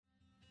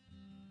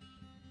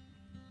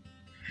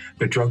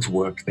The drugs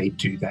work, they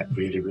do that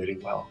really, really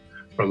well.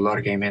 For a lot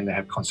of gay men, they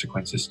have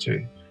consequences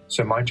too.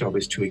 So my job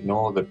is to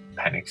ignore the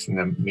panics in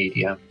the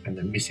media and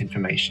the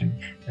misinformation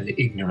and the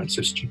ignorance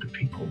of stupid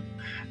people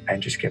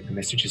and just get the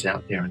messages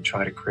out there and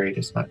try to create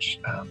as much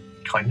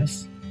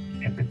kindness,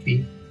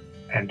 empathy,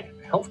 and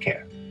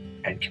healthcare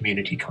and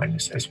community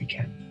kindness as we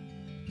can.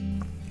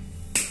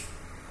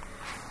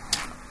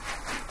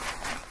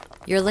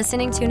 You're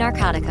listening to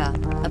Narcotica,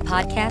 a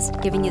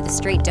podcast giving you the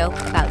straight dope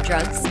about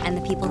drugs and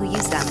the people who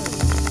use them.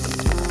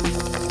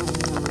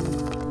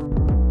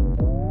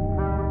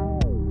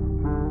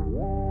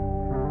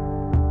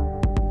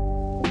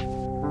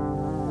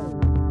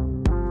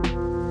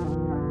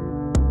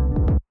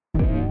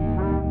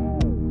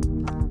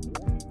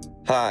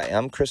 Hi,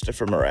 I'm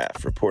Christopher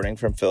Moraff, reporting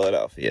from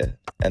Philadelphia,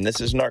 and this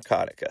is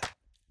Narcotica.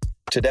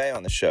 Today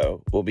on the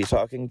show, we'll be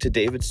talking to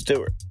David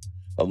Stewart,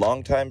 a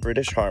longtime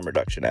British harm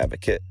reduction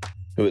advocate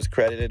who is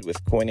credited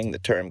with coining the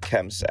term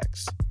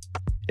chemsex.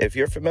 If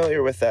you're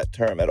familiar with that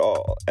term at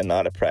all and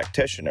not a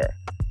practitioner,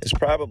 it's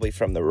probably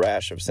from the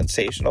rash of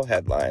sensational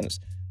headlines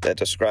that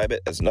describe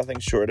it as nothing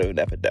short of an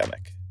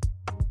epidemic.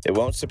 It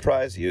won't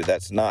surprise you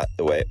that's not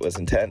the way it was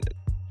intended.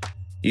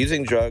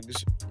 Using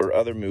drugs or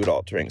other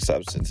mood-altering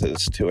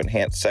substances to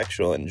enhance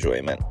sexual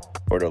enjoyment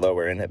or to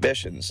lower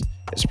inhibitions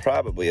is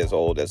probably as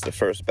old as the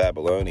first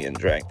Babylonian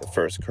drank the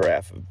first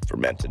carafe of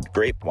fermented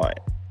grape wine.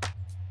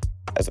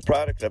 As a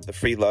product of the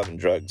free love and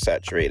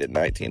drug-saturated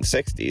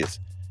 1960s,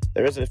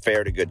 there is a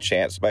fair to good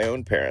chance my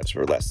own parents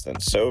were less than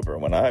sober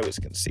when I was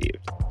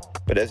conceived.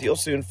 But as you'll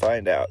soon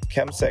find out,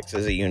 chemsex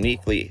is a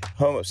uniquely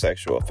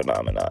homosexual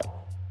phenomenon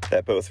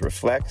that both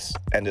reflects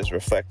and is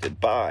reflected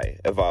by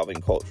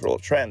evolving cultural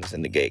trends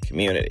in the gay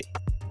community.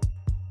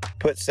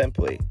 Put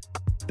simply,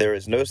 there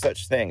is no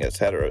such thing as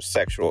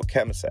heterosexual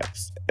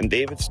chemsex, and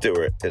David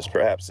Stewart is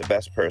perhaps the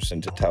best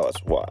person to tell us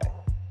why.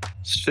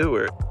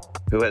 Stewart,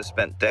 who has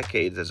spent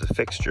decades as a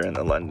fixture in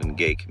the London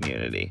gay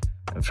community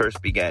and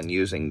first began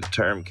using the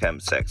term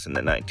chemsex in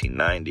the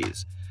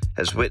 1990s,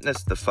 has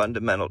witnessed the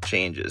fundamental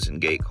changes in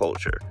gay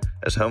culture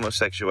as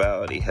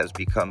homosexuality has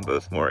become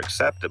both more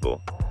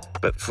acceptable,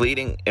 but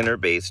fleeting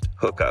inner-based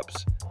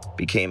hookups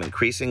became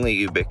increasingly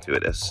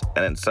ubiquitous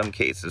and in some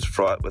cases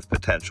fraught with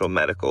potential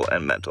medical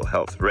and mental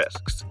health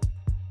risks.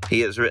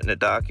 He has written a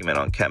document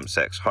on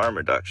chemsex harm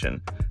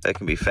reduction that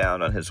can be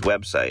found on his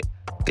website,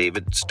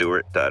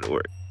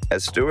 davidstewart.org.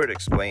 As Stewart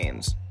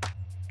explains,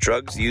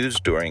 drugs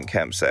used during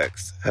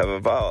chemsex have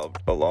evolved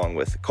along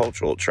with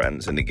cultural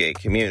trends in the gay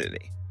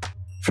community,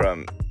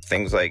 from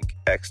things like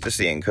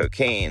ecstasy and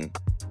cocaine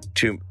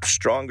to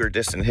stronger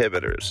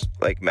disinhibitors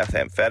like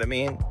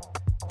methamphetamine,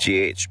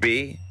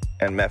 GHB,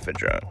 and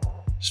mephedrone.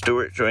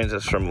 Stewart joins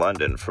us from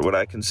London for what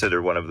I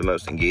consider one of the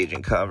most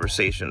engaging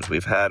conversations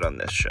we've had on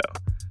this show.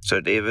 So,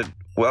 David,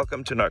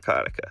 welcome to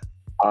Narcotica.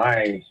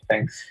 Hi,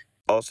 thanks.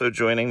 Also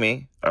joining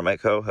me are my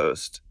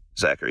co-hosts,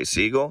 Zachary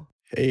Siegel.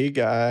 Hey,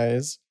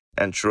 guys.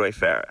 And Troy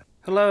Farah.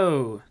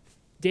 Hello.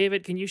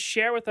 David, can you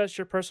share with us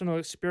your personal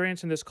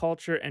experience in this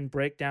culture and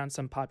break down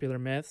some popular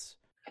myths?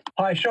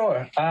 Hi,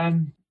 sure.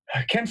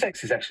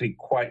 Chemsex is actually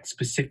quite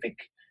specific.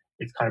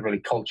 It's kind of really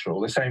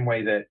cultural. The same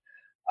way that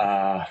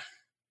a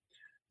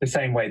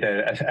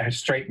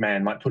straight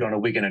man might put on a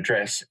wig and a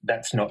dress,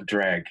 that's not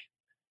drag.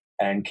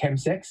 And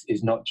chemsex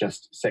is not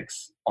just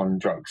sex on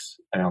drugs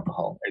and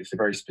alcohol. It's a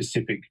very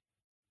specific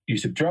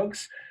use of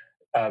drugs,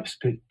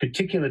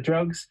 particular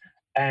drugs,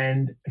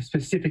 and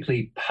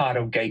specifically part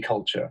of gay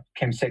culture.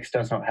 Chemsex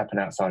does not happen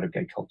outside of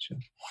gay culture.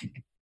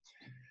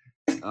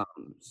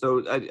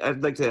 So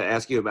I'd like to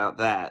ask you about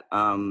that.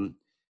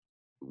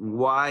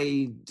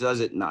 Why does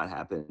it not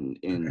happen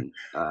in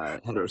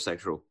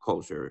heterosexual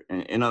culture?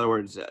 In other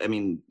words, I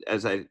mean,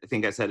 as I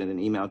think I said in an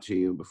email to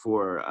you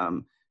before,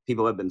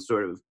 people have been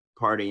sort of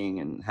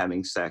partying and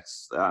having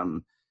sex,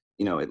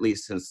 at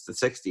least since the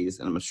 60s,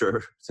 and I'm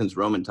sure since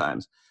Roman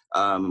times.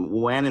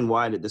 When and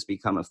why did this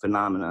become a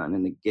phenomenon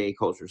in the gay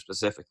culture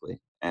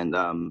specifically? And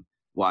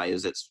why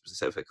is it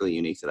specifically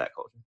unique to that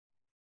culture?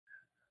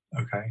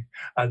 Okay.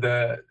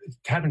 The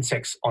having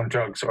sex on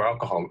drugs or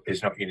alcohol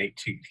is not unique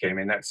to gay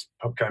men. That's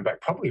going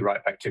back, probably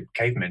right back to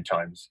caveman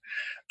times.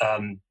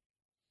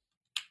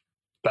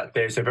 But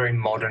there's a very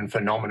modern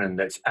phenomenon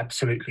that's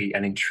absolutely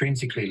and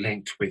intrinsically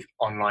linked with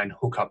online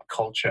hookup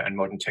culture and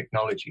modern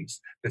technologies.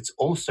 That's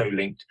also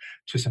linked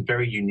to some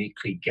very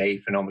uniquely gay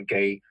phenomenon,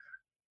 gay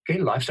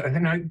lifestyle. I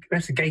don't know,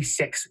 that's the gay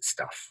sex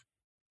stuff.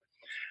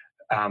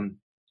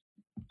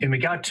 In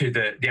regard to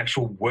the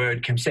actual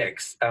word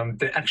chemsex,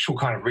 the actual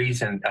kind of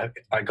reason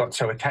I got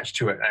so attached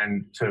to it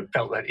and sort of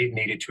felt that it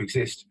needed to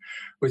exist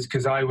was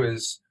because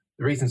the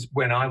reasons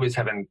when I was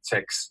having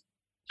sex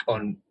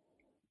on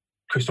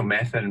crystal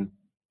meth and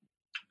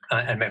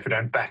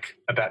methadone back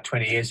about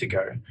 20 years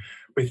ago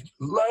with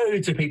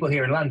loads of people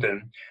here in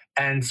London,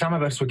 and some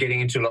of us were getting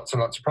into lots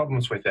and lots of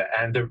problems with it.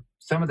 And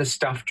some of the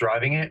stuff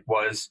driving it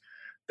was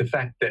the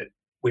fact that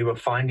we were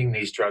finding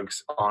these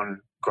drugs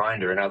on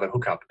Grindr and other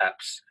hookup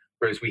apps,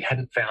 whereas we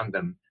hadn't found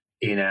them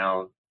in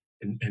our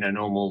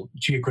normal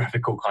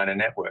geographical kind of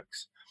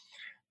networks.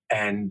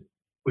 And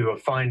we were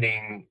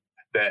finding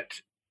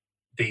that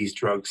these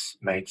drugs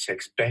made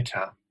sex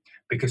better,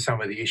 because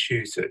some of the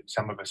issues that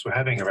some of us were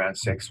having around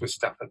sex was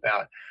stuff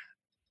about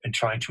and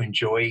trying to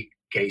enjoy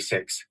gay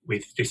sex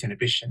with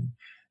disinhibition,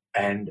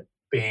 and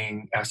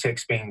our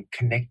sex being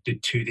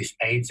connected to this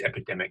AIDS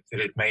epidemic that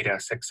had made our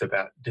sex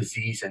about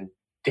disease and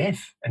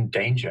death and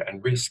danger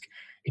and risk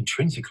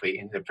intrinsically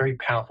in a very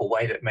powerful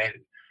way that made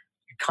it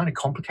kind of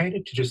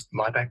complicated to just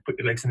lie back, put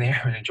your legs in the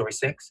air and enjoy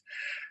sex.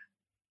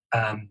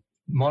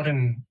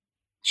 Modern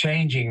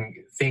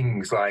changing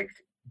things like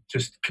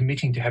just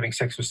committing to having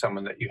sex with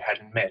someone that you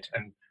hadn't met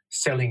and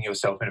selling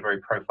yourself in a very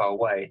profile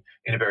way,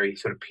 in a very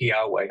sort of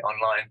PR way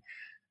online.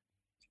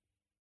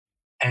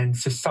 And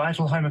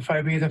societal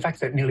homophobia, the fact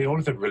that nearly all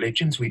of the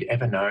religions we'd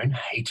ever known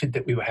hated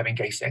that we were having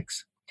gay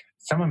sex.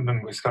 Some of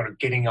them was kind of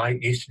getting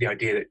used to the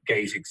idea that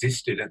gays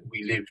existed and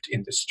we lived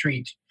in the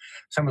street.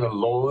 Some of the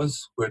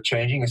laws were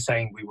changing and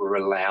saying we were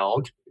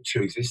allowed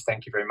to exist,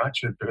 thank you very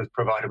much,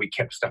 provided we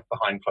kept stuff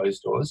behind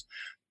closed doors.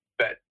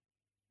 But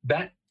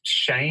that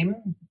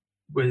shame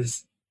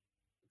was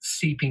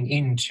seeping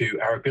into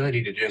our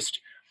ability to just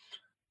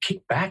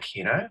kick back,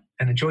 and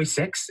enjoy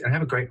sex and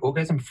have a great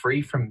orgasm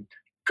free from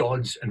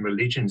gods and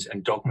religions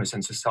and dogmas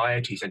and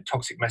societies and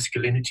toxic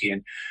masculinity.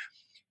 And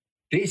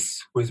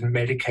this was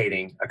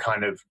medicating a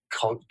kind of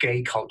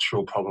gay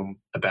cultural problem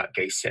about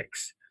gay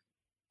sex.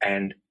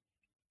 And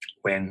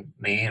when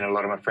me and a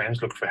lot of my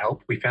friends looked for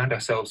help, we found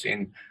ourselves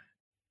in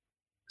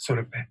sort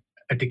of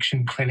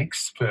addiction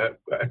clinics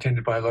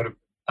attended by a lot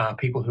of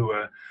people who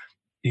were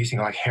using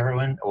like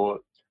heroin or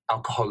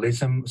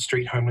alcoholism,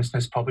 street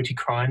homelessness, poverty,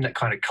 crime, that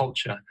kind of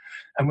culture.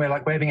 And we're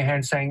like waving a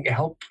hand saying,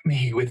 help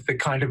me with the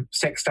kind of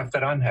sex stuff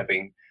that I'm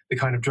having, the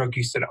kind of drug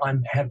use that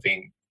I'm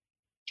having.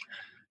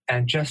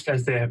 And just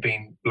as there have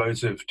been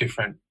loads of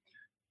different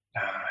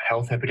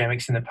health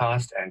epidemics in the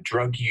past and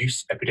drug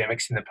use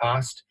epidemics in the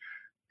past,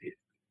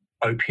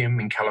 opium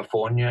in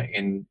California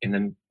in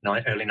the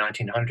early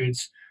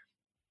 1900s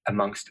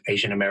amongst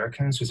Asian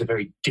Americans was a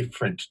very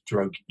different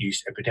drug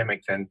use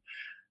epidemic than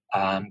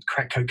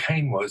crack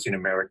cocaine was in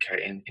America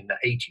in the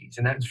 80s.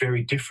 And that's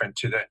very different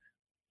to the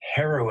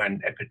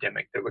heroin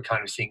epidemic that we're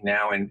kind of seeing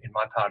now in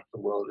my part of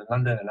the world, in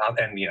London and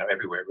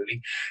everywhere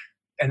really.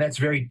 And that's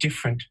very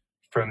different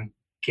from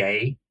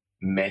gay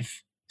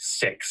meth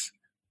sex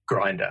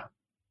grinder.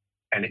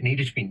 And it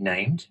needed to be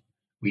named.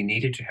 We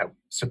needed to help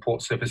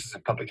support services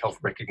and public health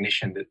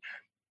recognition that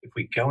if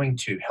we're going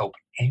to help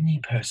any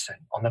person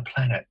on the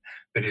planet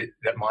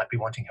that might be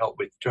wanting help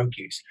with drug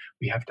use,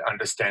 we have to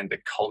understand the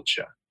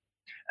culture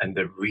and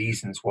the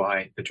reasons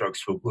why the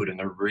drugs feel good and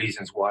the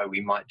reasons why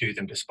we might do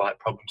them despite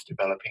problems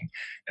developing.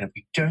 And if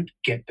we don't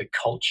get the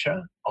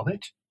culture of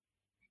it,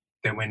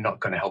 then we're not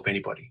going to help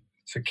anybody.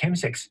 So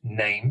chemsex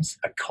names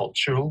a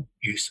cultural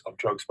use of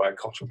drugs by a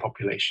cultural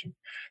population.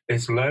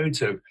 There's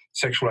loads of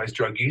sexualized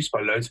drug use by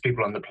loads of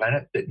people on the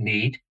planet that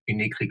need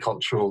uniquely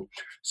cultural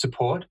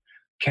support.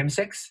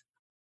 Chemsex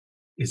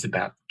is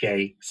about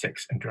gay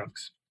sex and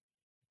drugs.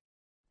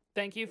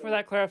 Thank you for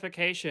that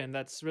clarification.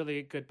 That's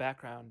really good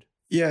background.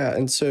 Yeah,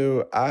 and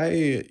so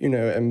I,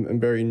 am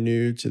very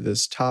new to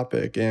this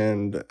topic,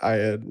 and I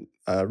had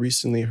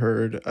recently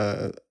heard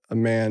a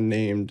man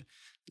named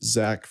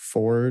Zach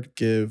Ford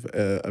give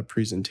a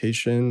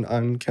presentation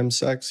on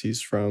chemsex.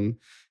 He's from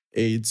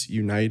AIDS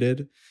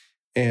United,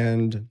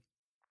 and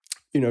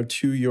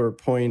to your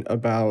point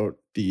about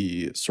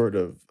the sort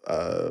of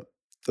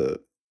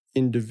the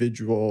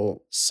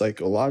individual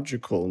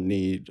psychological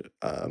need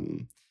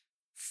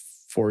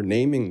for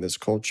naming this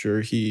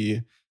culture,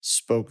 he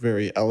spoke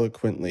very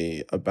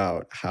eloquently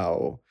about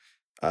how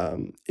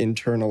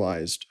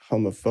internalized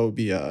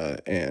homophobia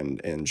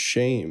and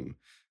shame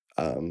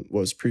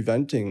was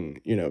preventing,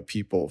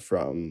 people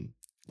from,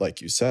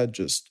 like you said,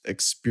 just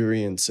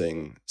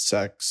experiencing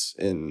sex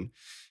in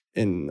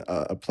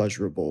a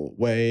pleasurable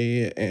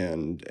way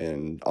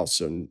and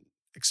also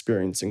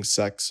experiencing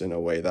sex in a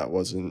way that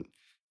wasn't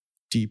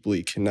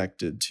deeply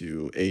connected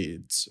to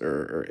AIDS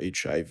or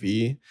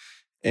HIV.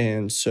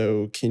 And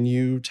so can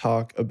you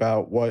talk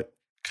about what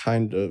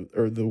kind of,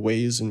 or the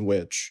ways in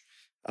which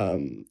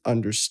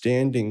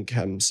understanding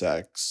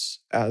chemsex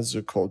as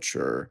a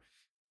culture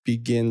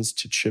begins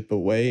to chip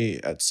away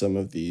at some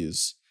of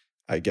these,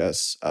 I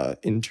guess,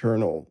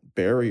 internal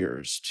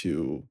barriers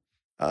to,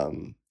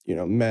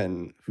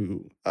 men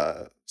who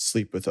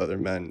sleep with other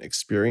men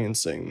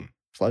experiencing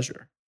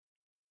pleasure?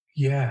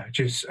 Yeah,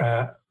 just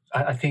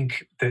I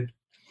think that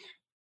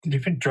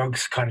different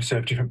drugs kind of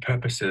serve different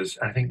purposes.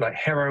 I think like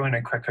heroin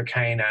and crack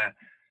cocaine are,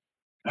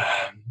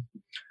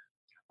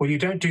 well, you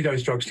don't do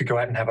those drugs to go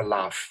out and have a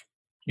laugh,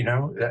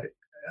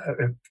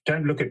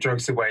 Don't look at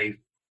drugs the way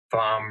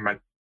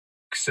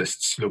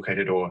pharmacists look at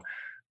it, or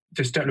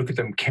just don't look at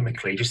them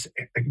chemically. Just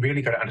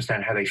really got to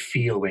understand how they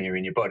feel when you're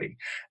in your body.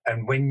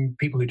 And when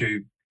people who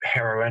do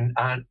heroin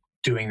aren't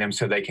doing them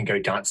so they can go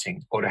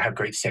dancing or to have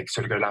great sex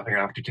or to go laughing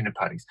after dinner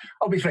parties.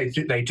 Obviously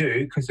they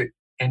do, because it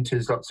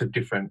enters lots of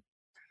different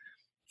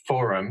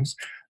forums,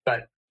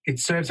 but it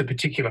serves a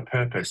particular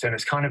purpose, and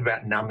it's kind of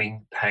about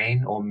numbing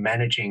pain or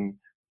managing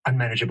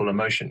unmanageable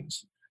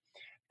emotions.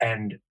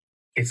 And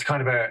it's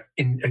kind of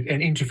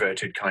an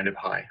introverted kind of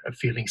high of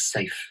feeling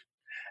safe.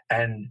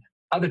 And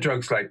other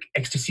drugs like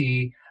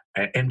ecstasy,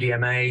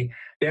 MDMA,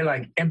 they're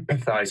like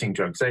empathizing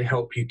drugs. They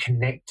help you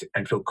connect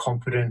and feel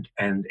confident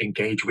and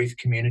engage with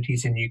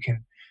communities, and you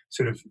can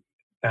sort of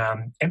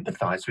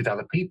empathize with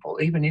other people,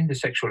 even in the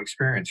sexual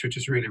experience, which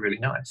is really, really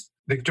nice.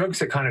 The drugs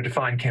that kind of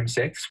define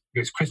chemsex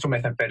is crystal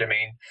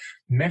methamphetamine,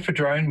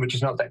 mephedrone, which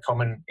is not that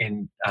common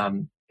in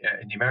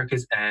the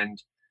Americas,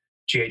 and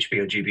GHB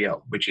or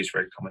GBL, which is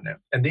very common now.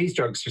 And these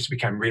drugs just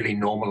became really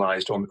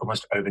normalized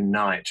almost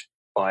overnight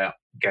by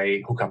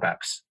gay hookup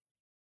apps,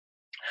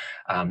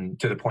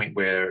 to the point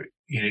where,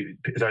 you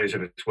know, those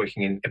of us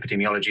working in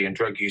epidemiology and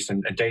drug use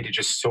and data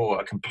just saw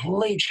a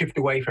complete shift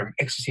away from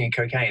ecstasy and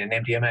cocaine and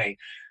MDMA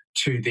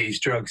to these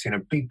drugs in a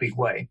big, big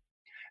way.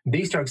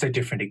 These drugs are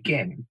different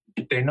again.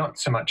 They're not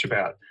so much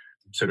about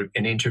sort of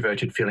an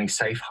introverted feeling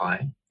safe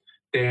high.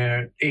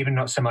 They're even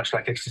not so much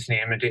like ecstasy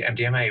and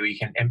MDMA, where you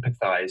can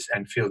empathize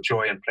and feel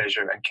joy and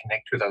pleasure and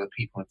connect with other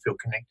people and feel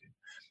connected.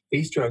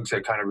 These drugs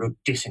are kind of real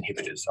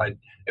disinhibitors.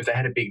 If they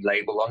had a big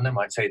label on them,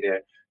 I'd say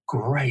they're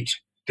great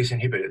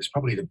disinhibitors,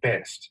 probably the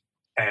best.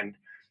 And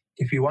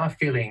if you are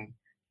feeling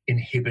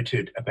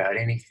inhibited about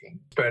anything,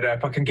 but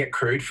if I can get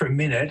crude for a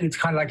minute, it's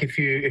kind of like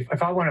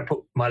if I want to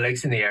put my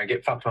legs in the air and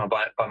get fucked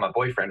by my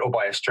boyfriend or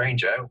by a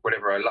stranger,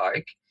 whatever I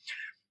like,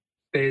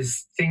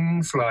 there's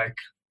things like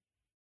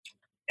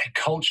a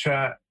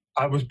culture.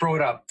 I was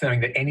brought up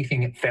knowing that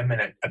anything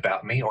effeminate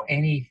about me or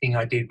anything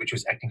I did which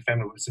was acting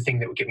feminine was the thing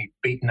that would get me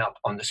beaten up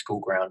on the school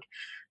ground,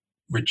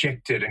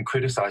 rejected and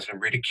criticized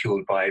and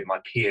ridiculed by my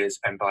peers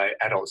and by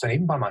adults and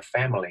even by my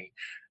family,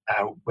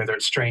 whether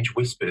it's strange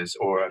whispers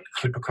or a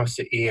clip across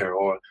the ear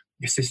or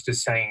your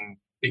sisters saying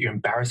that you're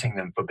embarrassing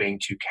them for being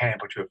too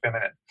camp or too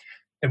effeminate.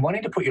 And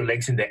wanting to put your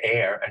legs in the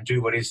air and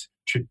do what is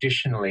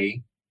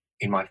traditionally,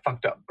 in my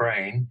fucked up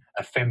brain,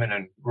 a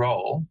feminine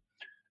role,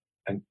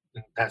 and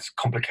that's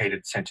a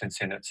complicated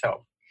sentence in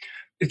itself,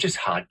 it's just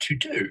hard to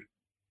do.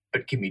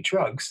 But give me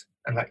drugs,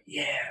 and like,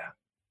 yeah.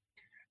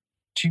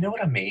 Do you know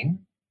what I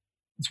mean?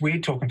 It's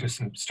weird talking to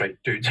some straight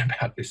dudes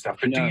about this stuff,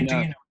 but do you know what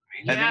I mean?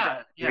 I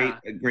think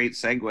that's a great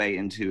segue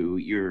into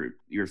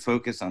your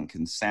focus on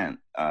consent,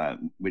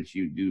 which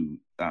you do,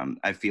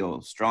 I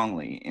feel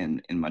strongly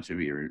in much of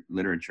your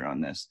literature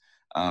on this.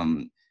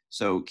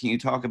 So can you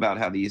talk about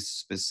how these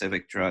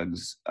specific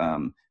drugs,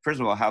 first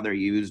of all, how they're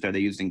used? Are they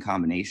used in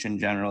combination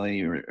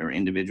generally or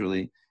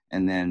individually?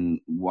 And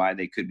then why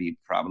they could be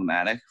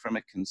problematic from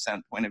a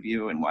consent point of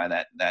view, and why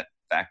that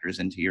factors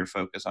into your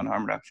focus on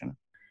harm reduction?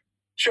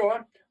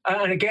 Sure.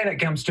 And again, it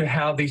comes to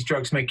how these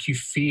drugs make you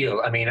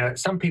feel. I mean,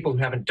 some people who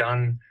haven't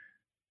done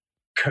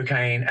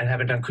cocaine and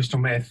haven't done crystal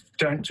meth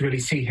don't really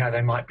see how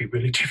they might be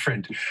really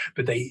different.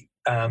 But they,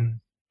 the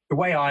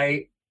way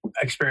I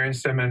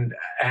experience them, and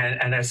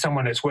as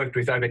someone that's worked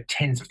with over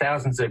tens of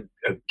thousands of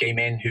gay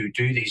men who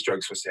do these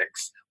drugs for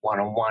sex,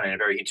 one-on-one in a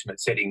very intimate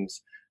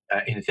settings,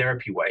 in a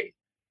therapy way,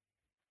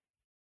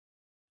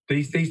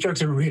 these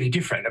drugs are really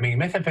different. I mean,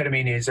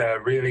 methamphetamine is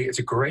it's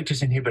a great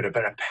disinhibitor,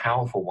 but a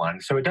powerful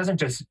one. So it doesn't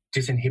just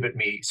disinhibit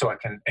me so I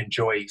can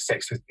enjoy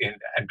sex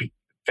and be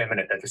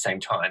feminine at the same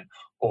time,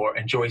 or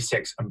enjoy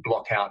sex and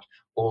block out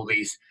all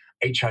these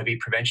HIV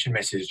prevention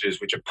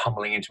messages which are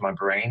pummeling into my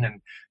brain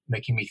and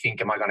making me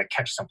think, am I going to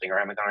catch something or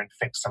am I going to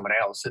infect someone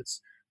else? It's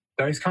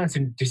those kinds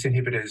of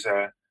disinhibitors.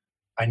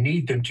 I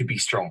need them to be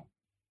strong.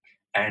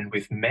 And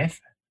with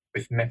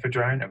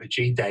mephedrone and with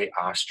G, they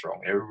are strong.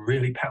 They're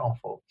really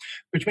powerful,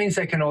 which means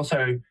they can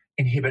also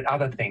inhibit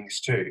other things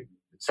too,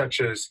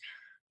 such as,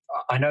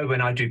 I know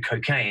when I do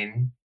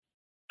cocaine,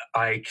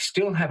 I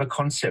still have a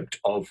concept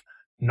of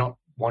not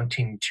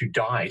wanting to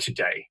die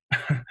today.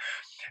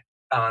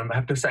 I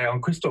have to say,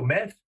 on crystal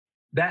meth,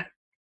 that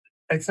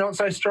it's not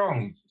so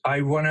strong.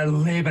 I want to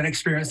live and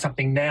experience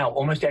something now,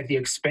 almost at the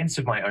expense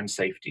of my own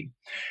safety.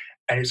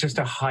 And it's just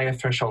a higher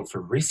threshold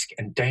for risk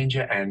and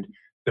danger. And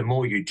the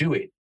more you do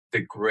it,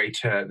 the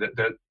greater,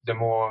 the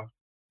more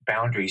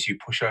boundaries you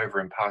push over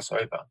and pass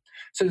over.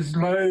 So there's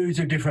loads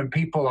of different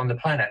people on the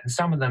planet, and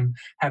some of them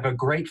have a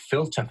great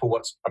filter for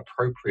what's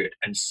appropriate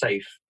and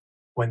safe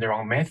when they're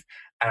on meth,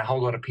 and a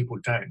whole lot of people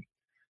don't.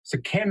 So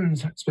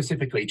chems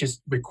specifically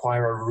just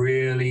require a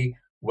really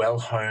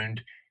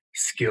well-honed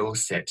skill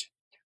set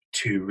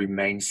to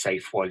remain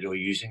safe while you're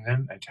using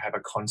them, and to have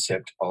a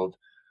concept of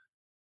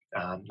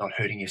not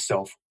hurting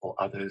yourself or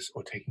others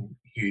or taking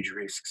huge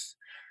risks.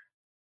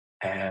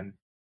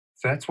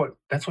 So that's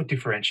what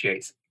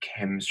differentiates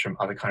chems from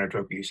other kind of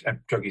drug use,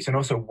 and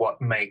also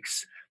what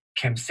makes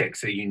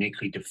chemsex a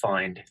uniquely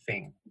defined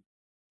thing.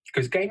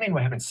 Because gay men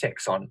were having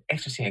sex on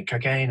ecstasy and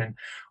cocaine and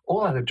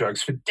all other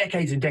drugs for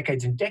decades and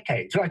decades and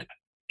decades, like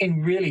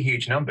in really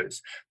huge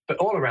numbers, but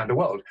all around the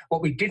world.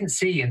 What we didn't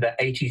see in the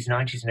 80s,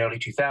 90s, and early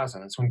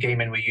 2000s, when gay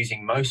men were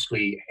using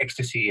mostly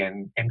ecstasy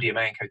and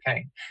MDMA and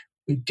cocaine,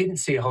 we didn't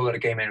see a whole lot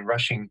of gay men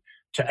rushing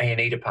to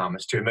A&E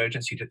departments, to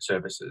emergency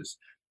services,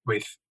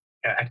 with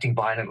acting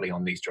violently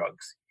on these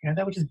drugs. You know,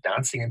 they were just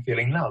dancing and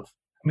feeling love.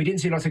 And we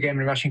didn't see lots of gay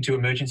men rushing to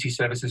emergency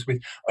services with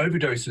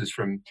overdoses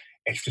from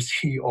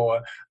ecstasy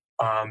or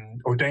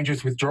or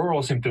dangerous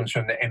withdrawal symptoms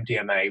from the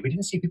MDMA. We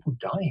didn't see people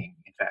dying,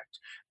 in fact.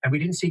 And we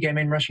didn't see gay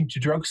men rushing to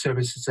drug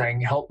services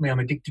saying, help me, I'm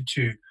addicted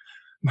to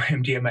my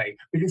MDMA.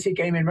 We didn't see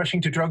gay men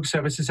rushing to drug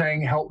services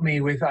saying, help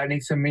me with, I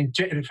need some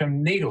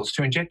needles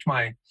to inject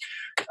my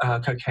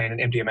cocaine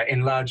and MDMA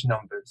in large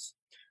numbers.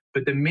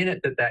 But the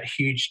minute that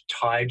huge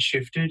tide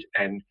shifted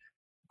and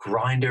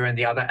Grindr and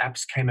the other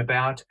apps came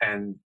about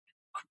and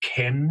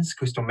chems,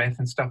 crystal meth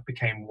and stuff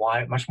became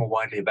much more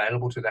widely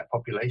available to that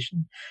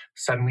population,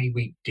 suddenly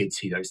we did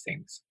see those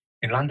things.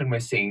 In London, we're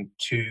seeing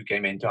 2 gay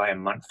men die a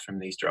month from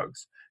these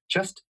drugs,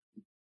 just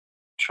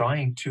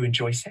trying to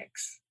enjoy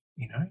sex,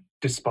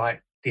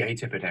 despite the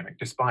AIDS epidemic,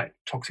 despite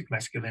toxic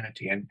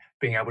masculinity and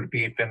being able to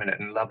be effeminate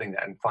and loving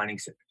that and finding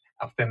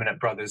our feminine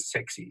brothers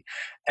sexy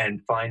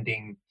and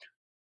finding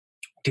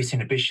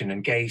disinhibition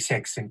and gay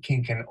sex and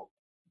kink and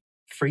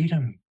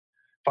freedom,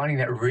 finding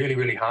that really,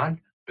 really hard.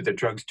 But the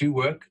drugs do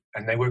work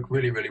and they work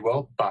really, really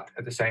well. But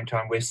at the same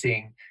time, we're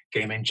seeing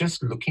gay men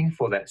just looking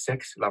for that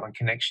sex, love and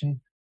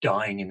connection,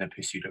 dying in the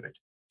pursuit of it,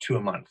 2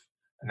 a month.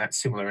 And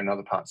that's similar in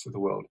other parts of the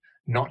world,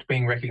 not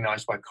being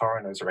recognized by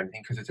coroners or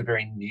anything because it's a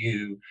very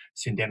new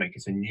syndemic.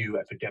 It's a new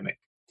epidemic.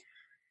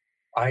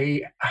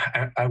 I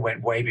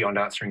went way beyond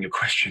answering your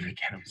question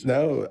again.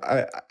 No,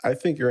 I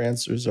think your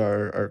answers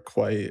are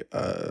quite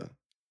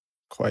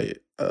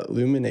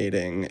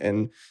illuminating.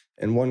 And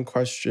one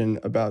question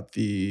about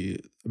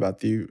the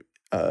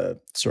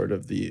sort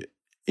of the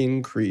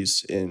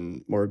increase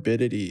in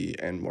morbidity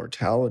and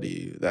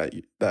mortality that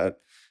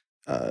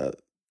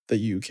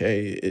the UK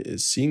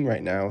is seeing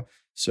right now.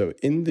 So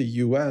in the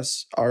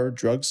US, our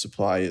drug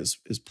supply is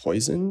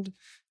poisoned,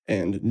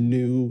 and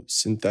new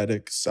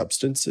synthetic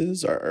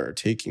substances are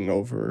taking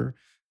over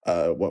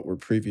what were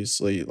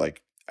previously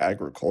like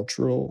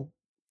agricultural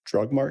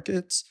drug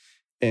markets.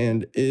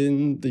 And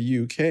in the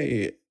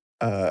UK,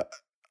 are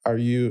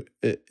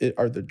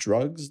the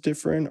drugs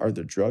different? Are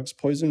the drugs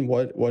poison?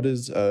 What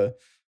is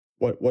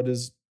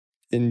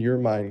in your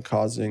mind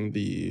causing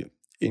the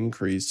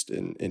increase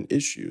in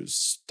issues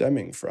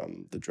stemming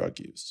from the drug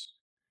use?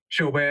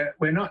 Sure,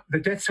 we're not, the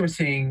deaths we're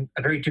seeing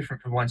are very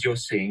different from ones you're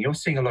seeing. You're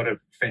seeing a lot of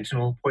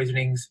fentanyl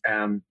poisonings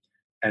and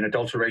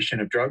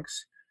adulteration of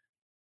drugs.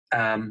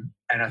 And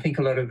I think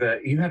a lot of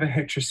you have a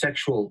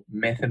heterosexual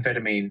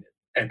methamphetamine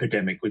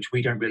epidemic, which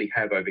we don't really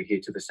have over here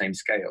to the same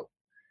scale.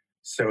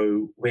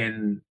 So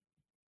when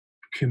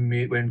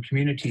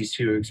communities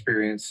who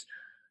experience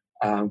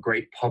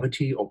great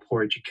poverty or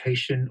poor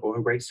education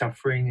or great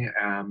suffering,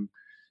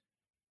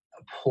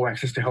 poor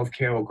access to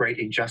healthcare or great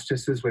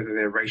injustices, whether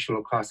they're racial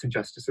or class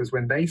injustices,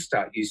 when they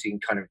start using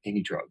kind of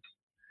any drug,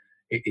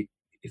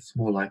 it's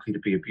more likely to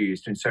be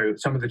abused. And so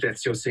some of the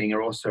deaths you're seeing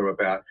are also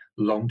about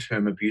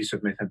long-term abuse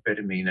of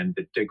methamphetamine and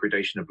the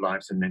degradation of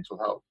lives and mental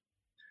health.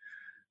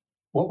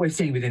 What we're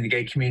seeing within the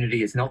gay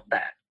community is not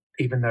that,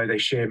 even though they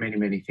share many,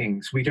 many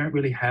things.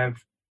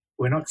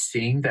 We're not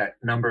seeing that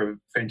number of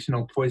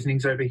fentanyl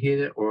poisonings over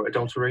here or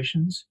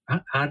adulterations,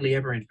 hardly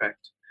ever, in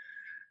fact.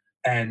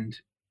 And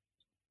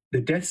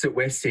the deaths that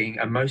we're seeing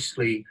are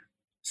mostly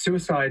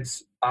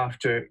suicides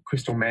after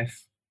crystal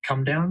meth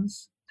come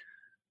downs.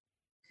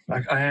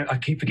 Like I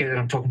keep forgetting that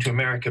I'm talking to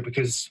America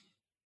because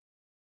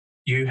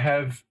you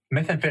have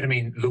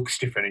methamphetamine looks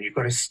different and you've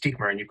got a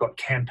stigma and you've got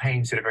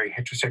campaigns that are very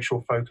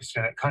heterosexual focused,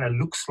 and it kind of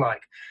looks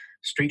like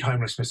street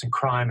homelessness and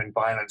crime and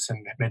violence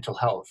and mental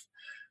health.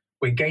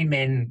 When gay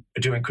men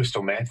are doing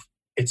crystal meth,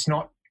 it's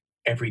not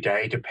every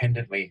day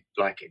dependently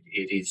like it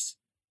is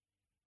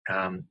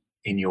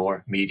in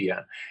your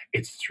media.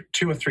 It's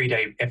 2 or 3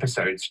 day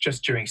episodes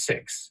just during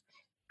sex,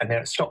 and then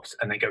it stops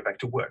and they go back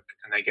to work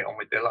and they get on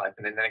with their life,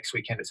 and then the next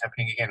weekend it's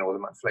happening again, or the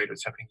month later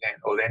it's happening again,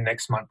 or then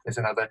next month there's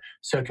another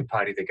circuit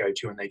party they go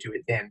to and they do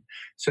it then.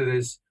 So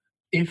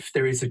if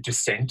there is a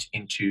descent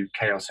into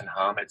chaos and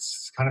harm,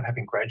 it's kind of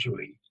happening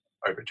gradually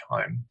over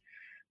time.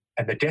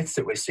 And the deaths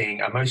that we're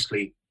seeing are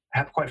mostly,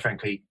 quite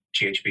frankly,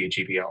 GHB or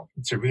GBL.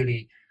 It's a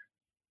really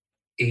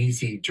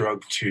easy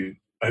drug to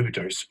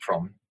overdose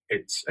from.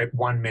 It's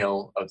 1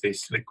 ml of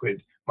this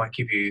liquid might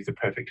give you the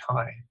perfect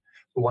high,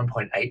 but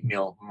 1.8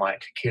 ml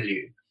might kill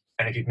you.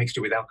 And if you've mixed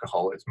it with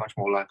alcohol, it's much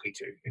more likely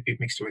to. If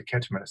you've mixed it with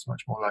ketamine, it's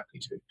much more likely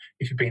to.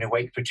 If you've been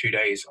awake for 2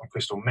 days on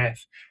crystal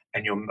meth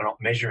and you're not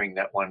measuring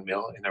that 1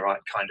 ml in the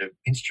right kind of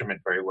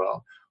instrument very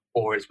well,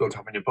 or it's built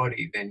up in your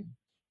body, then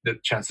the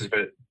chances of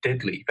a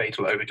deadly,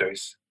 fatal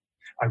overdose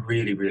are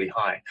really, really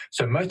high.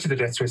 So most of the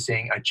deaths we're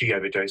seeing are G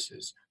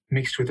overdoses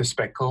mixed with a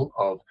speckle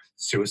of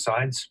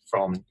suicides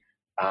from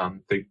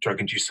the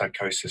drug-induced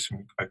psychosis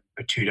from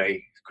a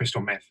 2-day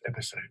crystal meth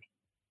episode.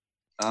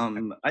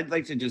 I'd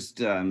like to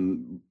just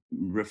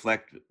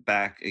reflect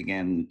back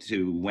again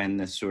to when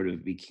this sort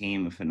of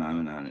became a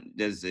phenomenon.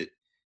 Does it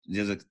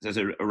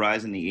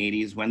arise in the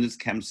 80s? When does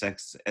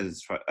chemsex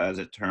as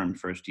a term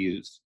first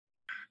used?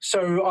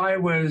 So I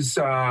was,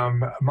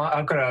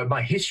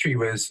 my history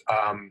was,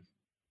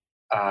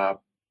 I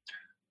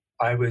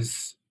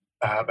was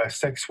a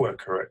sex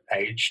worker at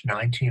age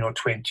 19 or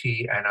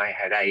 20, and I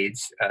had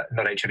AIDS,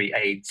 not HIV,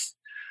 AIDS,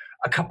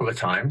 a couple of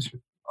times.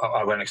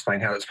 I won't explain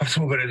how that's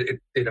possible, but it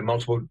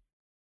multiple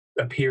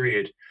a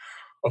period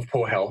of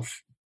poor health,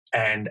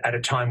 and at a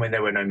time when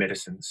there were no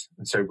medicines.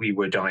 And so we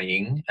were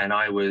dying, and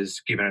I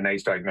was given an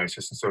AIDS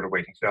diagnosis and sort of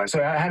waiting to die.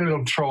 So I had a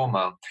little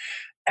trauma,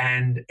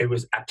 and it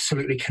was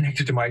absolutely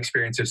connected to my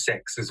experience of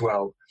sex as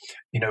well.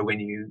 When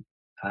you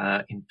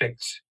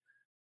infect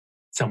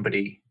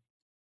somebody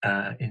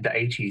in the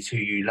 80s who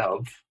you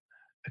love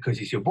because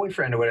he's your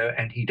boyfriend or whatever,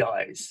 and he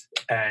dies,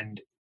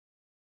 and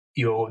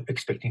you're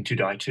expecting to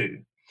die too.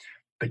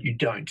 But you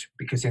don't,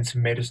 because then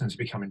some medicines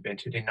become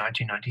invented in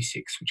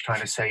 1996, which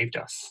kind of saved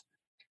us.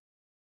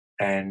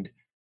 And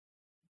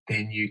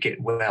then you get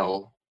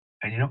well,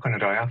 and you're not going to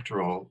die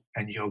after all,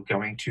 and you're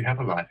going to have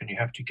a life, and you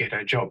have to get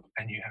a job,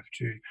 and you have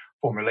to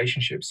form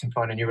relationships and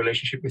find a new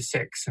relationship with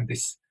sex. And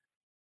it's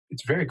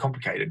very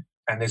complicated.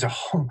 And there's a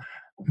whole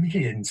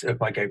millions of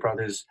my gay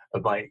brothers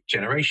of my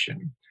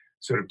generation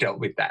sort of dealt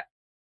with that.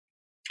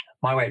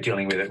 My way of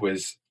dealing with it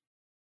was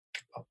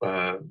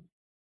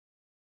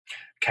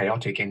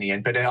chaotic in the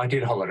end, but I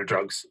did a whole lot of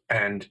drugs,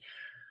 and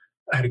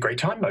I had a great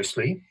time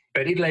mostly,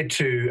 but it led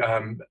to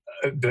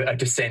a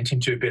descent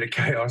into a bit of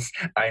chaos.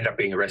 I ended up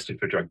being arrested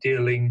for drug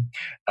dealing,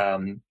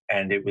 and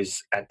it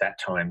was at that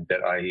time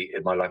that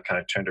my life kind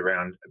of turned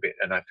around a bit,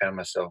 and I found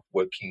myself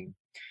working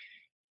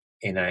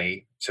in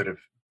a sort of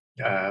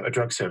a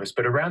drug service.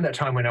 But around that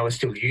time when I was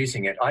still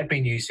using it, I'd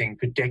been using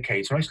for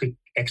decades, mostly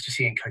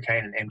ecstasy and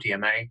cocaine and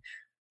MDMA,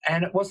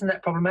 and it wasn't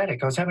that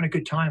problematic. I was having a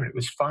good time, and it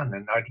was fun,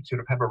 and I'd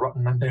sort of have a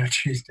rotten Monday or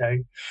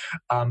Tuesday,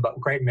 but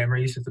great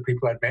memories of the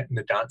people I'd met and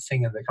the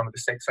dancing and the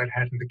sex I'd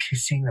had and the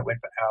kissing that went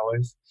for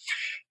hours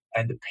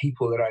and the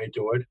people that I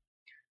adored.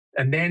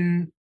 And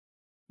then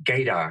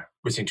gaydar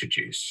was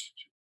introduced,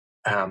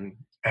 and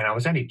I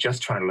was only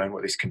just trying to learn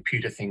what this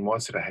computer thing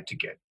was that I had to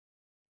get.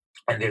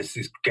 And there's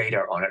this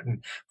gaydar on it.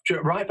 And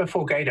right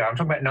before gaydar, I'm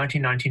talking about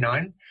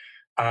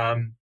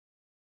 1999,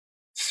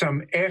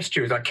 some air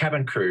stewards, like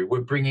cabin crew,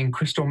 were bringing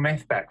crystal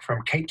meth back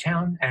from Cape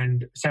Town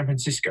and San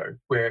Francisco,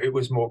 where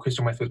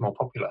crystal meth was more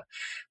popular.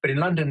 But in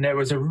London, there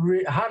was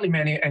hardly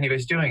any of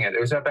us doing it.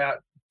 There was about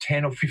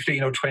 10 or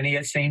 15 or 20,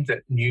 it seemed,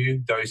 that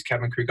knew those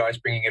cabin crew guys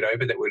bringing it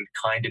over that were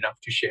kind enough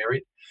to share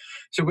it.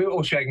 So we were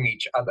all shagging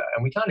each other,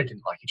 and we kind of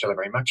didn't like each other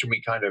very much, and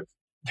we kind of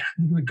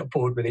we got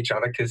bored with each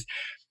other because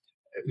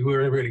we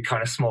were a really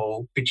kind of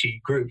small,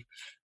 bitchy group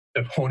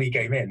of horny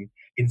gay men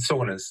in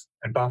saunas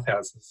and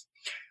bathhouses.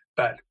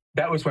 But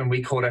that was when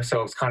we called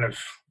ourselves kind of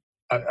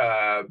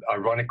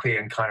ironically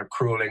and kind of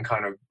cruel and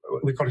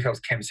we called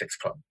ourselves Chemsex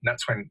Club. And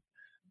that's when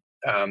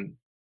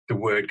the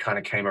word kind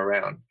of came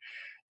around.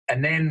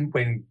 And then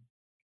when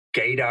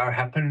gaydar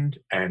happened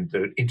and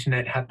the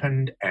internet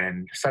happened,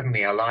 and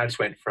suddenly our lives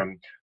went from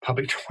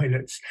public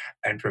toilets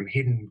and from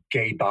hidden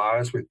gay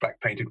bars with black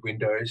painted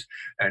windows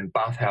and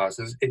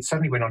bathhouses, it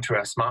suddenly went onto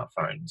our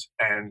smartphones,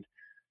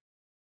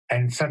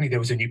 and suddenly there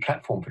was a new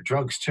platform for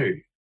drugs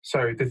too.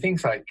 So the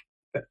things like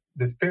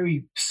the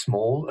very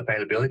small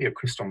availability of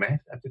crystal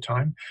meth at the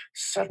time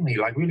suddenly,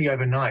 like really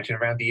overnight and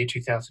around the year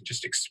 2000,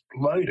 just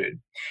exploded,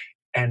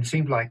 and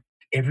seemed like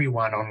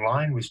everyone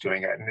online was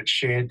doing it, and it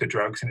shared the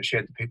drugs, and it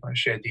shared the people, and it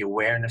shared the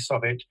awareness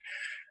of it.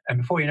 And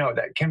before you know it,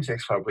 that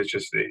Chemsex Club was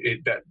just,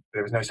 that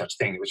there was no such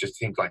thing. It just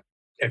seemed like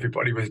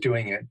everybody was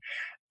doing it.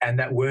 And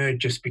that word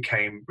just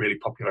became really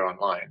popular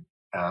online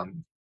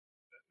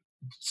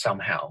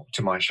somehow,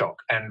 to my shock.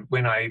 And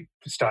when I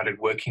started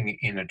working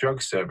in a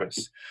drug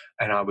service,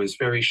 and I was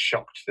very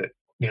shocked that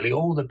nearly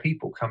all the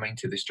people coming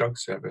to this drug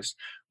service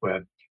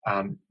were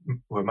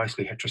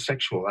mostly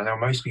heterosexual, and they were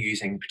mostly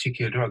using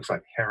particular drugs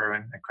like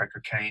heroin and crack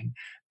cocaine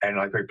and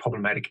like very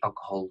problematic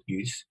alcohol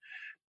use.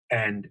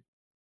 And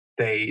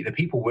the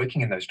people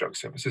working in those drug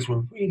services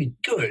were really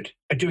good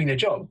at doing their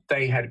job.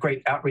 They had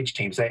great outreach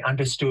teams. They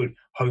understood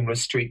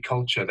homeless street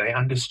culture. They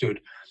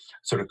understood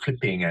sort of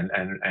clipping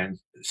and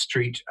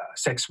street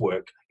sex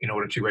work in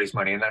order to raise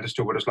money, and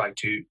understood what it's like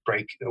to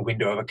break a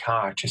window of a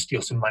car to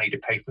steal some money to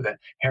pay for the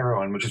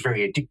heroin, which is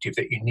very addictive,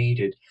 that you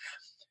needed.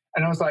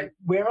 And I was like,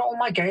 where are all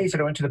my gays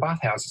that I went to the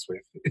bathhouses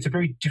with? It's a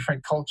very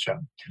different culture.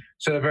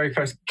 So the very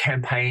first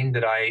campaign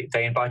that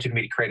they invited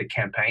me to create a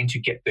campaign to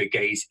get the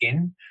gays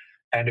in.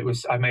 And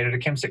I made it a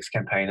chemsex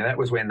campaign. And that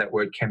was when that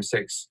word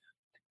chemsex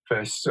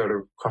first sort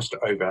of crossed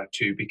over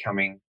to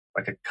becoming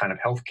like a kind of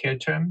healthcare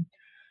term,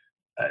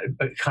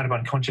 but kind of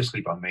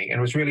unconsciously by me. And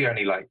it was really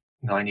only like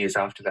 9 years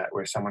after that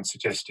where someone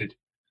suggested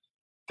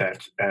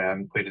that,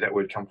 where did that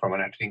word come from?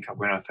 And I had to think of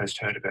when I first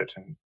heard of it,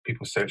 and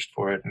people searched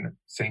for it. And it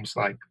seems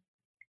like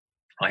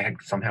I had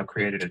somehow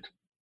created it.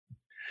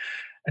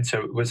 And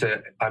so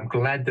I'm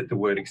glad that the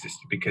word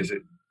existed, because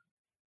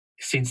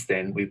since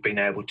then we've been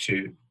able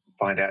to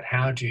find out,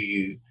 how do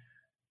you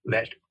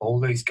let all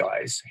these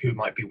guys who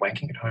might be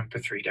wanking at home for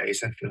 3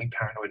 days and feeling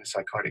paranoid and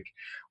psychotic,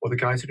 or the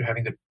guys that are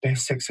having the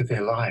best sex of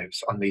their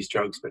lives on these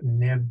drugs but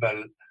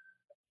never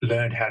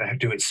learned how to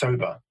do it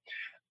sober,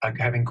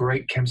 having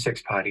great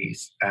chemsex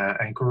parties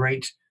and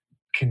great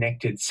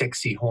connected,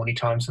 sexy, horny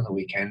times on the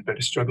weekend, but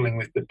are struggling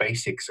with the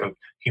basics of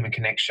human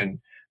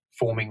connection,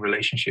 forming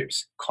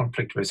relationships,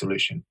 conflict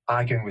resolution,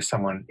 arguing with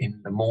someone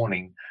in the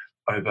morning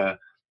over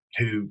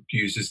who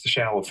uses the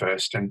shower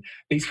first. And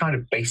these kind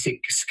of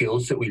basic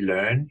skills that we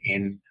learn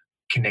in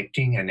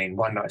connecting and in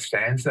one-night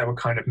stands, they were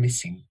kind of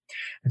missing.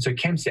 And so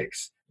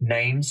chemsex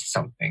names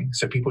something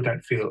so people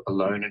don't feel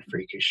alone and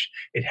freakish.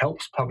 It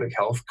helps public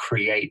health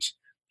create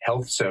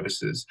health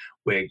services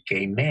where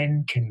gay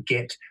men can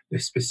get the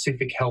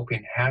specific help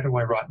in how do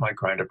I write my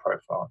Grindr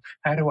profile?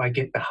 How do I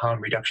get the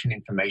harm reduction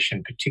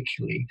information,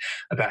 particularly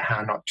about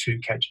how not to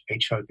catch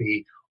HIV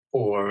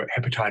or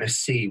hepatitis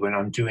C when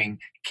I'm doing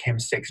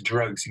chemsex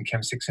drugs in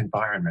chemsex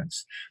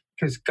environments?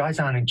 Because guys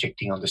aren't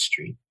injecting on the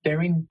street.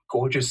 They're in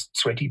gorgeous,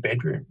 sweaty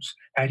bedrooms.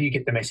 How do you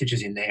get the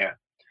messages in there?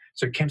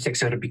 So chemsex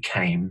sort of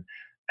became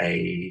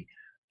a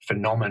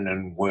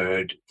phenomenon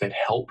word that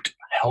helped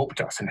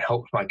us and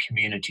helped my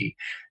community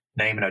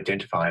name and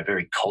identify a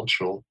very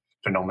cultural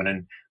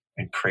phenomenon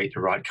and create the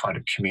right kind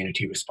of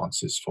community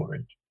responses for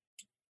it.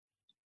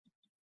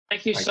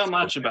 Thank you so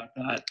much about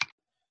that.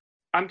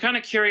 I'm kind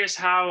of curious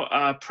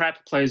how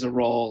PrEP plays a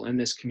role in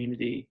this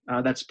community.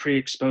 That's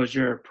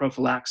pre-exposure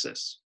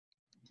prophylaxis.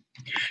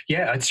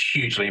 Yeah, it's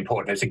hugely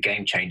important. It's a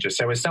game changer.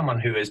 So as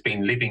someone who has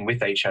been living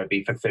with HIV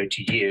for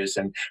 30 years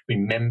and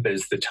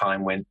remembers the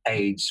time when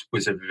AIDS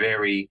was a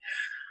very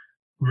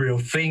real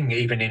thing,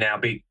 even in our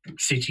big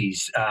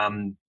cities,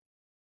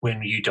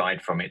 when you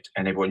died from it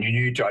and everyone you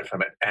knew died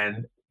from it.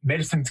 And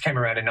medicines came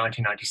around in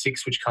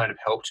 1996, which kind of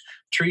helped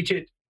treat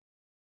it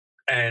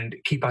and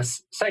keep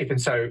us safe.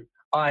 And so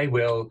I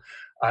will,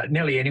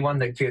 nearly anyone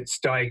that gets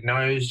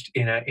diagnosed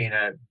in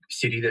a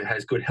city that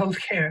has good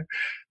healthcare,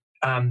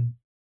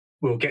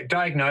 will get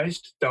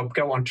diagnosed. They'll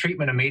go on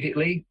treatment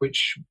immediately,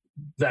 which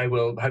they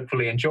will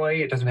hopefully enjoy.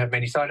 It doesn't have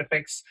many side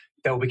effects.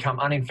 They'll become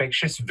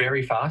uninfectious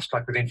very fast,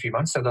 like within a few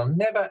months. So they'll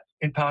never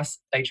pass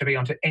HIV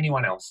on to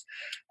anyone else.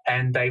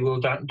 And they will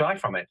die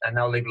from it. And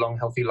they'll live long,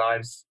 healthy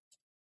lives.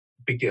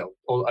 Big deal,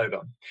 all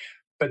over.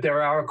 But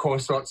there are, of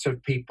course, lots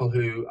of people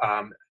who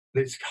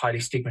it's highly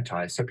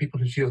stigmatized. So people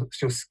who feel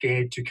still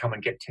scared to come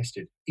and get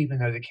tested, even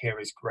though the care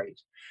is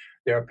great.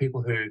 There are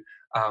people who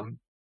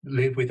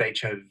live with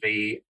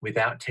HIV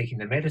without taking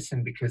the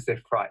medicine because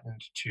they're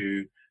frightened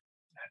to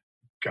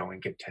go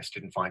and get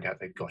tested and find out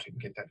they've got it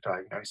and get that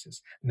diagnosis.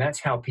 And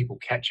that's how people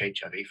catch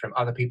HIV, from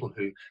other people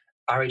who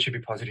are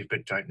HIV positive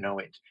but don't know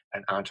it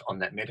and aren't on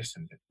that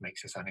medicine that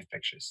makes us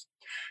uninfectious.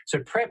 So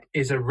PrEP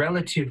is a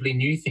relatively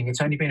new thing.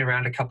 It's only been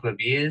around a couple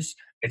of years.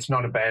 It's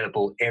not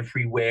available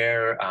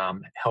everywhere.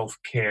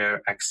 Healthcare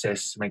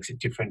access makes it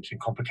different and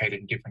complicated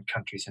in different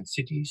countries and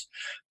cities.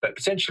 But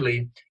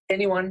essentially,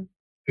 anyone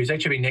who's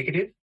HIV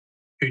negative,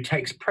 who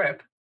takes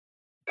PrEP,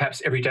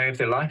 perhaps every day of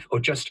their life or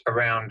just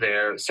around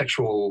their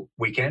sexual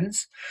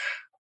weekends,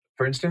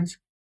 for instance,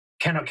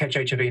 cannot catch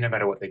HIV no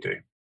matter what they do.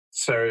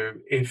 So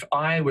if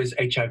I was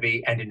HIV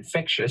and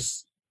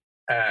infectious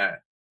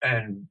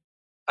and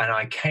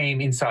I came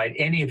inside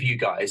any of you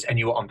guys and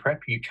you were on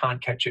PrEP, you can't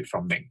catch it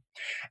from me.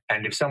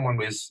 And if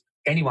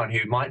anyone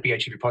who might be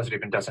HIV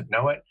positive and doesn't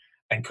know it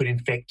and could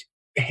infect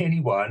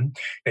anyone,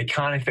 they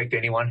can't infect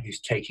anyone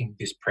who's taking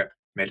this PrEP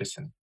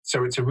medicine.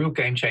 So it's a real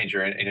game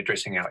changer in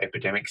addressing our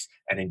epidemics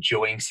and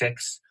enjoying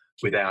sex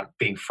without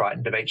being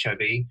frightened of HIV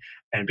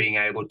and being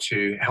able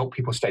to help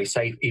people stay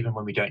safe even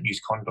when we don't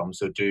use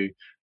condoms or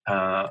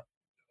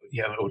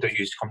don't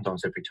use condoms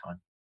every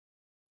time.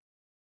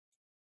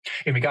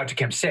 In regard to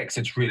chemsex,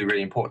 it's really,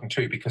 really important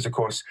too, because of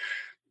course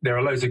there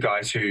are loads of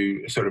guys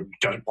who sort of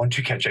don't want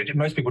to catch HIV.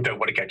 Most people don't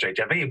want to catch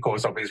HIV, of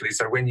course, obviously.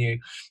 So when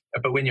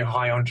you're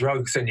high on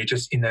drugs and you're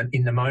just in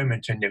the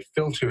moment and your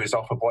filter is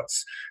off of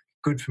what's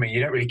good for me, you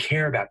don't really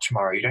care about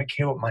tomorrow. You don't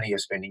care what money you're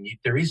spending.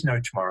 There is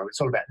no tomorrow.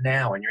 It's all about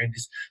now. And you're in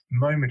this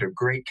moment of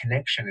great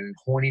connection and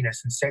horniness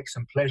and sex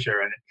and pleasure.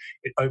 And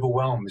it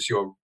overwhelms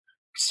your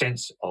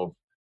sense of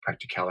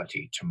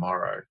practicality,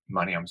 tomorrow,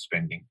 money I'm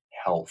spending,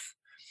 health.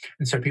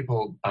 And so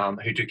people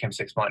who do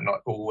chemsex might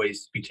not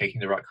always be taking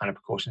the right kind of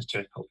precautions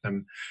to help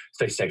them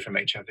stay safe from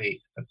HIV.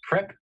 But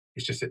PrEP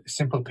is just a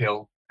simple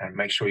pill and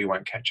make sure you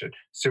won't catch it.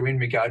 So in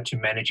regard to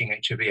managing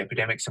HIV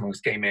epidemics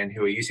amongst gay men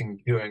who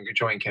are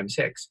enjoying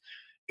chemsex,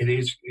 it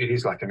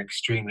is like an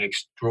extremely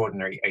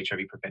extraordinary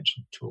HIV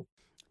prevention tool.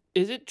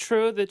 Is it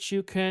true that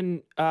you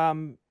can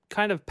kind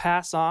of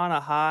pass on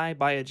a high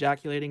by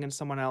ejaculating in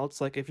someone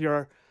else? Like if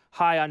you're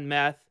high on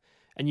meth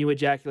and you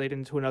ejaculate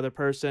into another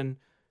person,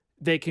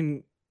 they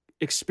can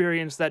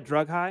experience that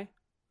drug high?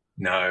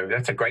 No,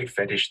 that's a great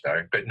fetish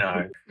though, but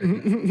no.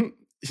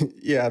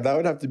 Yeah, that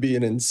would have to be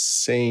an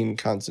insane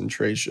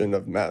concentration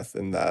of meth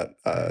in that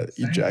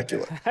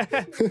ejaculate.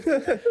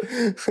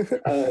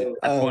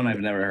 That's one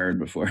I've never heard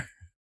before.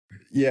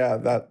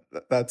 Yeah,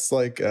 that's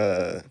like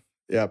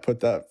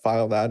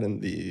file that in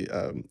the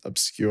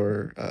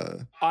obscure.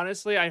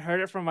 Honestly, I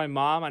heard it from my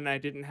mom and I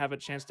didn't have a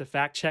chance to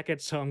fact check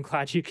it, so I'm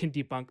glad you can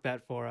debunk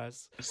that for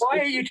us. Why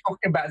are you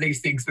talking about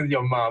these things with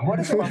your mom? What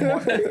does mom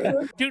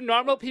want? Do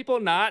normal people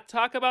not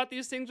talk about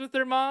these things with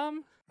their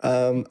mom?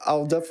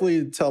 I'll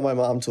definitely tell my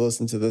mom to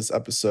listen to this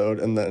episode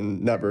and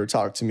then never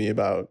talk to me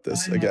about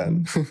this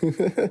again.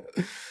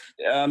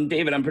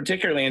 David, I'm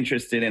particularly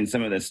interested in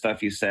some of the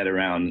stuff you said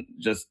around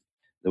just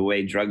the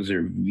way drugs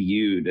are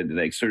viewed and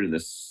like sort of the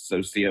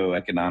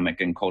socioeconomic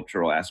and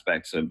cultural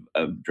aspects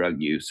of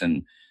drug use.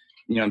 And,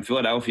 in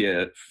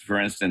Philadelphia, for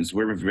instance,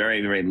 we're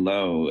very, very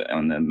low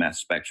on the meth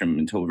spectrum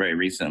until very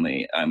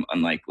recently,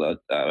 unlike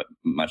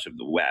much of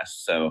the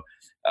West. So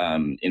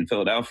in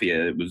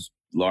Philadelphia, it was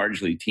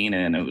largely Tina,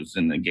 and it was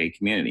in the gay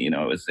community.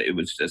 It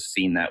was just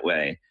seen that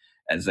way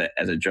as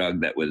a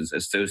drug that was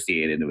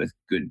associated with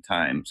good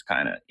times,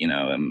 kind of,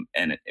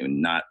 and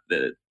not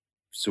the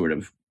sort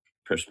of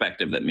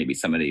perspective that maybe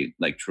somebody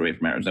like Troy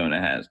from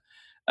Arizona has.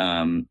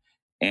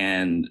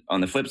 And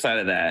on the flip side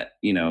of that,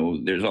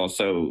 there's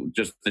also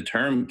just the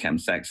term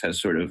chemsex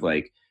has sort of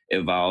like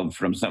evolved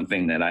from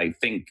something that I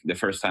think the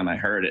first time I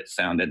heard it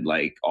sounded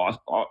like,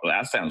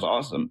 that sounds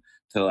awesome,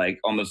 to like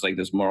almost like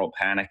this moral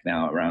panic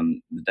now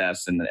around the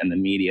deaths, and the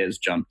media has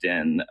jumped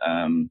in.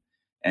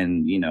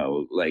 And,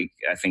 like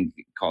I think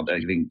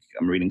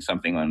I'm reading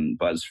something on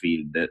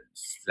BuzzFeed that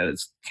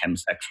says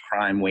chemsex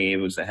crime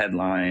wave was the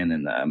headline.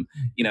 And,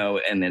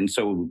 and then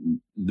so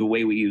the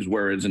way we use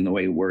words and the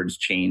way words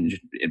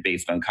change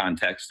based on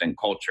context and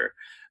culture.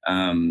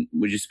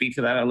 Would you speak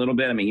to that a little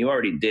bit? I mean, you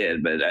already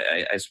did, but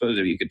I suppose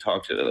if you could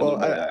talk to it a little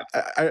bit.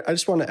 I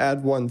just want to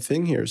add one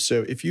thing here.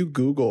 So if you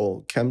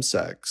Google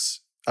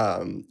chemsex,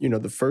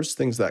 the first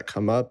things that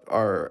come up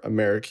are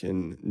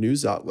American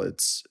news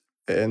outlets,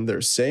 and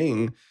they're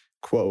saying,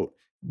 quote,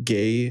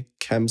 gay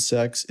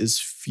chemsex is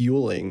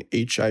fueling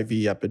HIV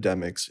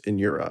epidemics in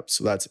Europe.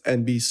 So that's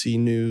NBC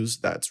News,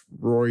 that's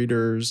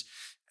Reuters,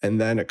 and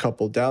then a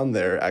couple down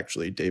there,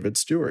 actually, David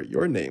Stewart,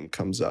 your name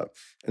comes up.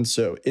 And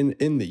so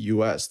in the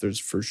US, there's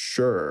for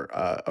sure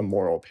a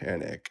moral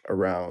panic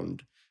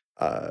around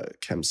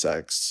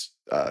chemsex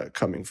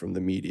coming from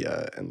the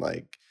media. And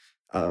like,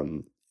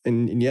 and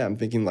yeah, I'm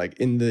thinking like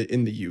in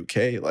the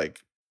UK,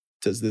 like,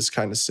 does this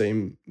kind of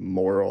same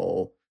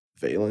moral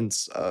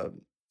valence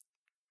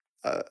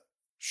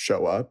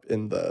show up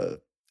in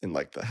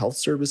like the health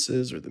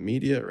services or the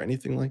media or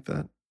anything like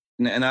that?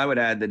 And I would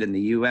add that in the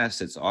U.S.,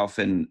 it's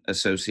often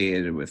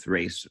associated with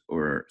race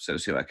or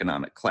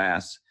socioeconomic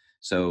class.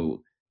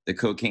 So the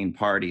cocaine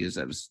parties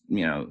of,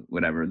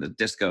 whatever the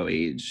disco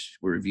age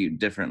were viewed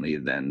differently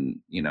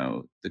than,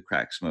 the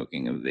crack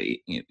smoking of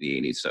the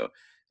 80s. So,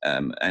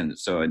 and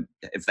so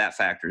if that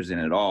factors in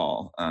at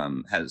all,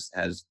 has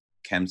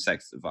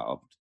chemsex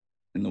evolved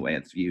in the way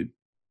it's viewed?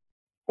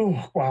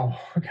 Oh, wow.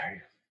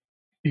 Okay.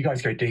 You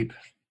guys go deep.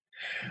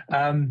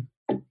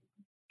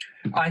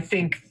 I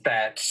think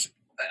that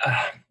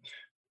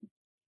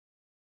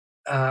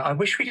I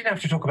wish we didn't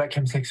have to talk about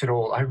chemsex at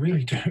all. I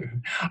really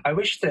do. I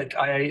wish that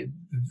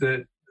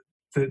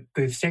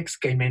the sex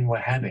gay men were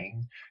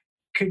having,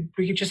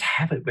 we could just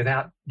have it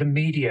without the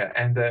media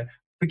and the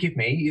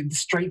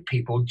straight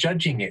people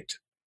judging it.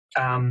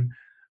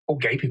 Or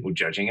gay people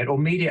judging it, or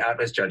media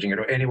outlets judging it,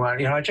 or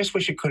anyone. I just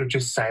wish it could have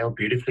just sailed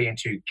beautifully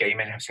into gay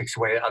men have sex the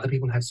way other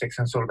people have sex,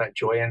 and it's all about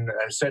joy. And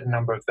a certain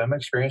number of them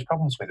experience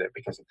problems with it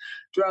because of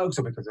drugs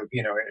or because of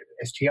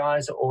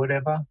STIs or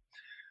whatever.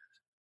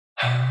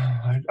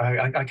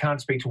 I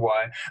can't speak to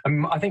why.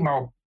 I think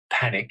moral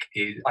panic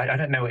is. I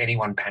don't know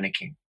anyone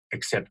panicking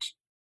except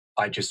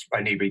I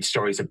need to read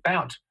stories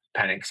about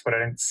panics, but I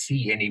don't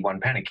see anyone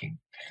panicking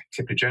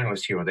except a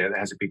journalist here or there that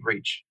has a big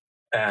reach.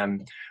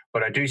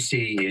 What I do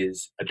see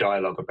is a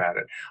dialogue about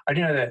it. I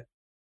do know that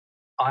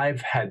I've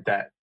had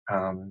that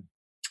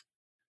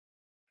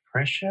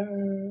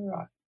pressure.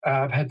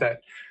 I've had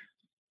that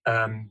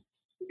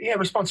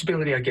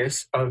responsibility, I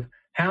guess, of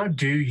how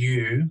do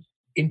you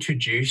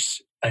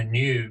introduce a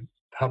new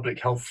public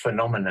health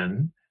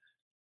phenomenon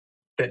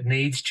that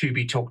needs to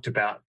be talked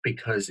about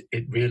because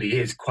it really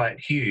is quite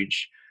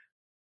huge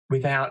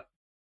without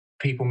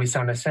people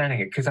misunderstanding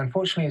it. Because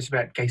unfortunately it's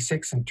about gay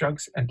sex and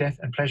drugs and death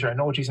and pleasure and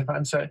orgies and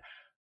fun. So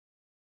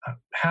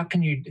how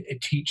can you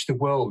teach the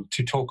world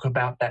to talk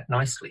about that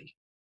nicely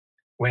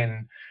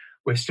when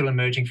we're still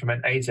emerging from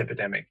an AIDS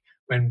epidemic?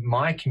 When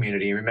my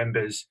community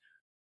remembers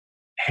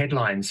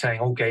headlines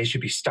saying all gays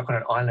should be stuck on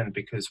an island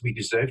because we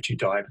deserve to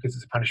die because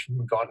it's a punishment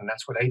from God, and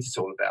that's what AIDS is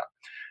all about.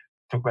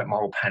 Talk about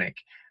moral panic.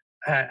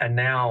 And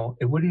now,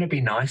 wouldn't it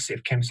be nice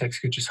if chemsex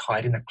could just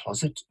hide in a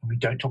closet and we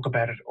don't talk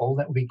about it at all?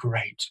 That would be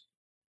great.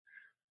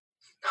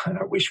 And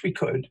I wish we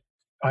could.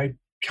 I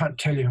can't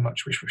tell you how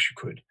much I wish we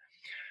could.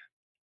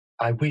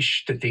 I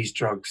wish that these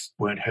drugs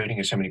weren't hurting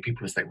as so many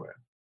people as they were.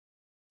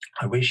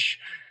 I wish,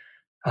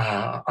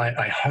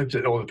 I hope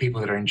that all the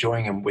people that are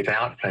enjoying them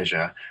without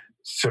pleasure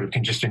sort of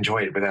can just enjoy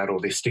it without all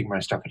this stigma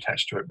and stuff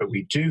attached to it. But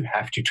we do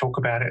have to talk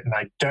about it, and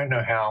I don't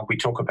know how we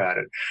talk about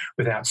it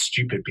without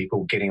stupid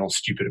people getting all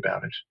stupid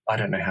about it. I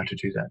don't know how to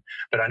do that.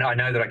 But I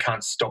know that I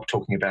can't stop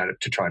talking about it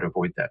to try to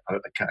avoid that.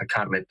 I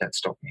can't let that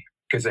stop me.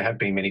 Because there have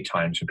been many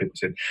times when people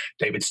said,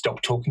 David,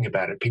 stop talking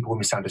about it. People will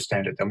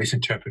misunderstand it. They'll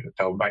misinterpret it.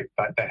 They'll write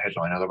that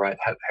headline or they'll write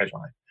that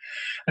headline.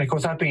 And of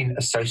course, I've been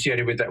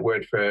associated with that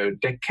word for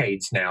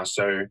decades now.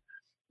 So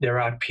there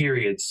are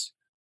periods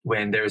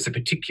when there is a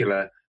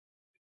particular,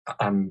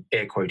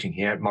 air quoting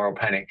here, moral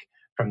panic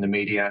from the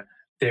media.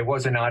 There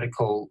was an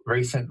article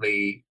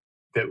recently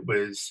that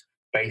was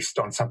based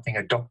on something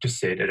a doctor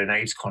said at an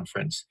AIDS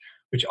conference,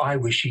 which I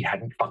wish he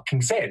hadn't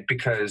fucking said,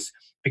 because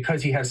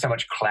he has so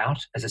much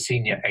clout as a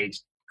senior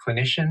AIDS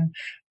clinician,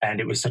 and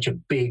it was such a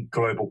big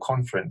global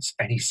conference,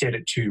 and he said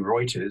it to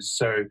Reuters.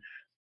 So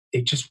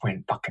it just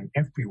went fucking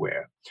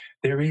everywhere.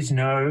 There is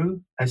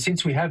no,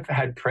 since we have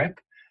had PrEP,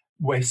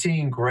 we're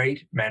seeing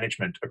great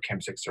management of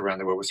chemsex around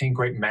the world. We're seeing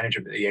great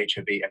management of the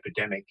HIV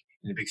epidemic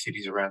in the big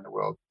cities around the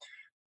world.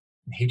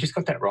 He just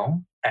got that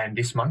wrong. And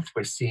this month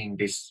we're seeing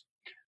this,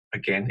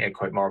 again, air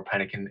quote, moral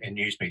panic in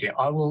news media.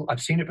 I've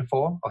seen it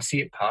before. I'll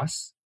see it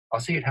pass. I'll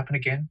see it happen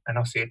again, and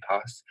I'll see it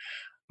pass.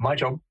 My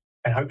job,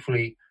 and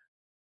hopefully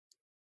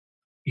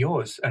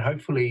yours, and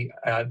hopefully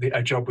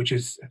a job which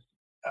is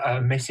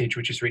a message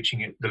which is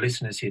reaching the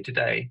listeners here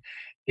today,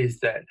 is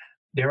that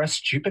there are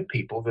stupid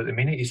people that the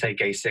minute you say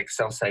gay sex,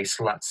 they'll say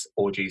sluts,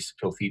 orgies,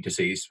 filthy,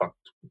 diseased,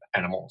 fucked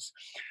animals.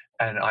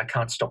 And I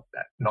can't stop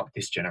that, not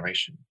this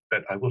generation,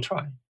 but I will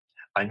try.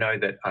 I know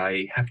that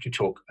I have to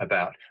talk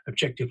about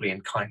objectively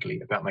and kindly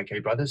about my gay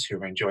brothers who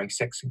are enjoying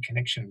sex and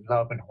connection,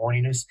 love and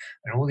horniness,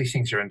 and all these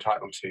things they're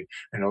entitled to.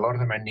 And a lot of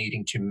them are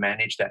needing to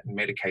manage that and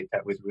medicate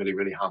that with really,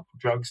 really harmful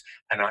drugs,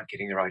 and aren't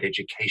getting the right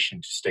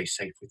education to stay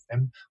safe with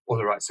them, or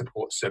the right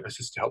support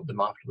services to help them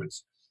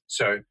afterwards.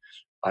 So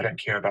I don't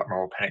care about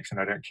moral panics, and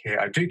I don't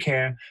care. I do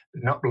care.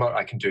 There's not a lot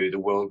I can do. The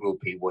world will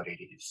be what it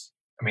is.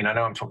 I mean, I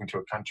know I'm talking to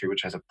a country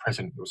which has a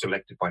president who was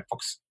elected by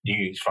Fox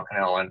News, fucking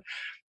hell, and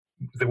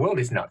the world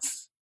is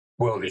nuts.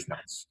 World is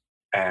nuts.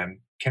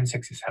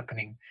 Chemsex is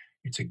happening.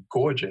 It's a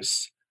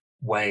gorgeous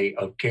way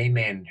of gay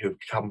men who have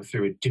come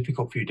through a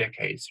difficult few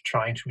decades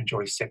trying to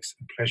enjoy sex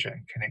and pleasure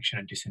and connection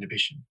and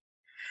disinhibition.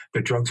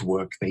 The drugs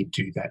work. They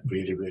do that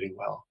really, really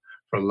well.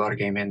 For a lot of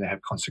gay men, they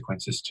have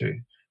consequences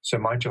too. So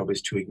my job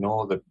is to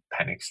ignore the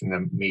panics in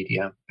the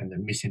media and the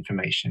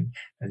misinformation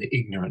and the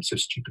ignorance of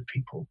stupid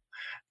people,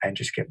 and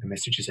just get the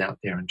messages out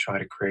there and try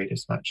to create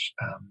as much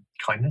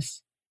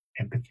kindness,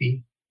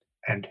 empathy,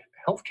 and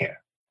healthcare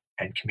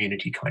and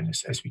community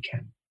kindness as we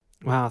can.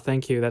 Wow,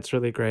 thank you. That's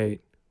really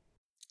great.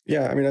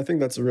 Yeah, I mean, I think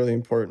that's a really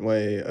important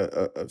way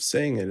of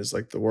saying it, is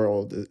like the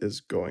world is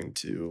going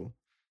to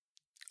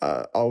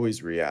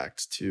always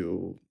react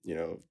to,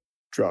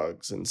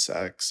 drugs and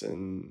sex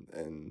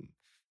and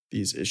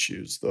these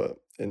issues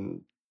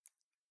in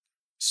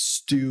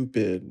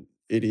stupid,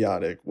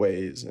 idiotic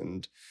ways.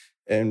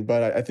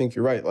 But I think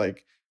you're right.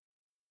 Like,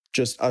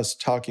 just us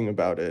talking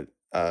about it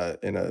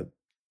in a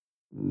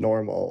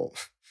normal,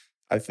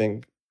 I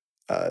think,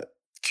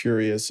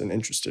 curious and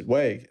interested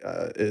way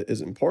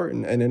is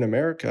important. And in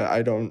America,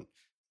 I don't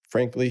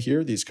frankly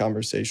hear these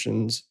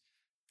conversations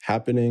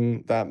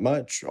happening that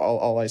much.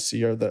 All I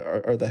see are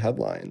the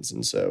headlines.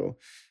 And so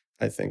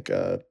I think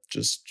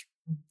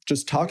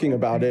just talking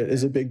about it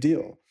is a big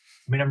deal.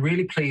 I mean, I'm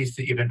really pleased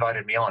that you've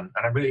invited me on,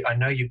 and I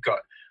know you've got,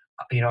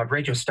 I've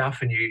read your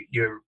stuff, and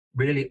you're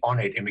really on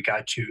it in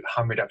regard to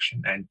harm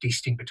reduction and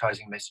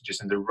destigmatizing messages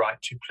and the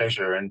right to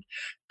pleasure and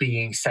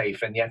being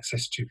safe and the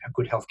access to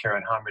good healthcare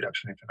and harm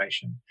reduction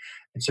information.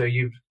 And so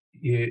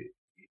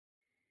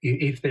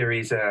if there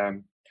is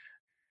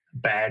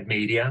bad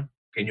media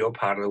in your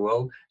part of the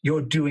world,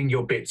 you're doing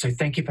your bit. So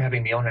thank you for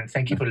having me on, and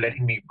thank you for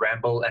letting me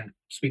ramble and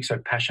speak so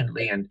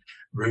passionately and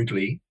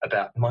rudely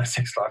about my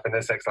sex life and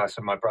the sex lives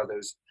of my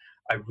brothers.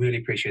 I really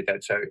appreciate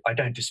that. So I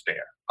don't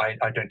despair. I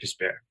don't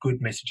despair.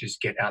 Good messages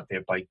get out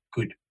there by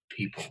good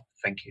people.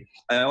 Thank you.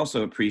 I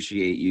also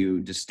appreciate you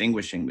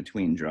distinguishing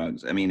between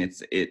drugs. I mean,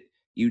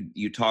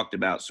 you talked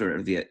about sort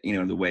of the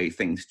way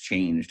things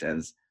changed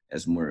as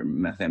more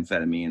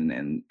methamphetamine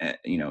and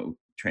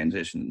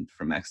transitioned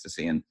from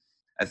ecstasy. And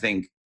I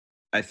think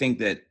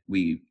that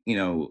we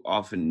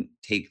often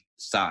take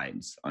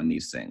sides on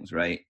these things,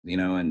 right?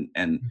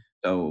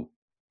 So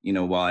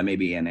while I may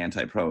be an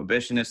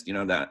anti-prohibitionist,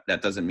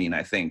 that doesn't mean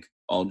I think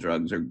all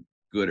drugs are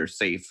good or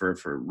safe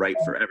for right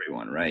for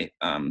everyone, right?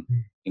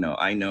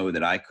 I know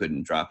that I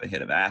couldn't drop a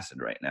hit of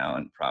acid right now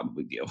and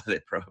probably deal with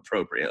it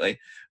appropriately,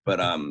 but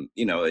I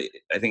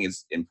think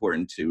it's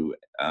important to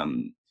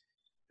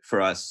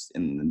for us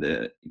in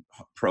the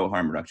pro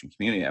harm reduction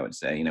community, I would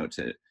say,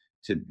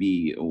 to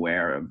be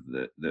aware of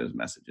those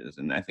messages,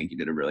 and I think you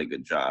did a really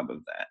good job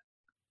of that.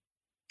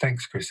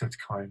 Thanks, Chris. That's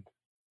kind.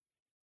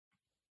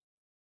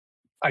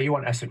 Are you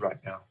on acid right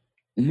now?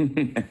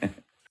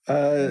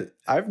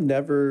 I've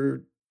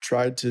never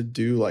tried to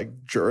do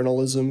like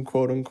journalism,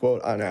 quote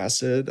unquote, on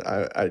acid.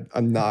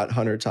 I'm not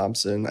Hunter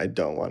Thompson. I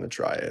don't want to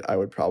try it. It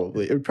would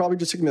probably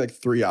just take me like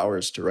 3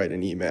 hours to write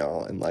an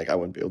email, and like I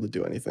wouldn't be able to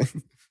do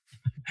anything.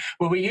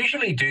 Well, we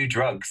usually do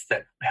drugs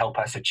that help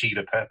us achieve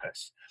a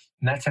purpose.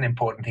 And that's an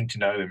important thing to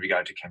know in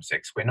regard to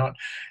chemsex.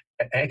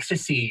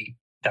 Ecstasy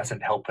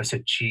doesn't help us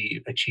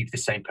achieve the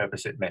same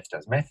purpose that meth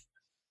does. Meth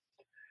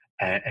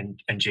and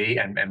G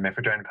and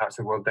methadone in parts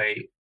of the world,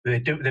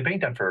 they're being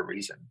done for a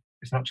reason.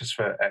 It's not just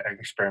for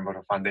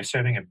experimental fun. They're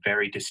serving a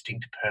very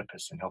distinct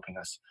purpose in helping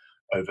us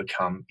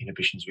overcome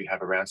inhibitions we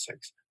have around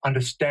sex.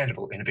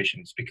 Understandable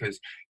inhibitions, because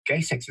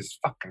gay sex is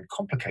fucking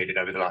complicated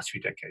over the last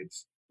few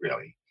decades,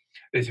 really.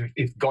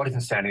 If God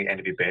isn't standing at the end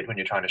of your bed when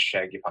you're trying to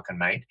shag your fucking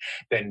mate,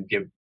 then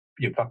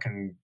your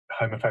fucking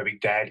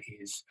homophobic dad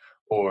is,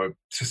 or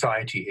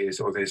society is,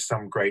 or there's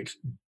some great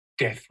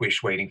death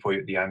wish waiting for you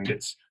at the end.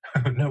 It's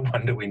no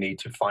wonder we need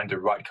to find the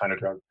right kind of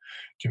drug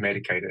to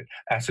medicate it.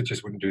 Acid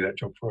just wouldn't do that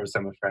job for us,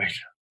 I'm afraid.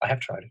 I have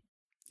tried it.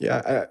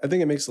 Yeah, I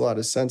think it makes a lot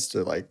of sense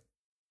to like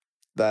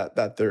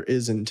that there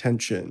is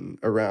intention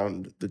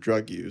around the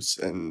drug use,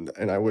 and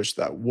I wish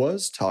that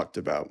was talked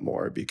about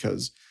more,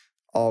 because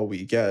all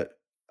we get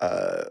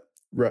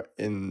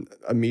in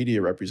a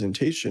media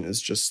representation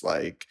is just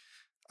like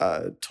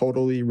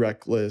totally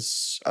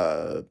reckless,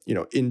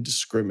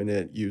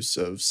 indiscriminate use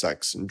of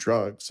sex and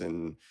drugs.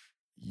 And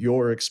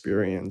your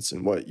experience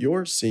and what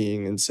you're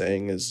seeing and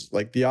saying is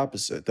like the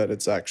opposite, that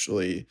it's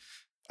actually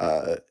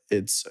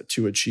it's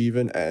to achieve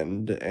an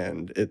end,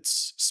 and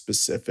it's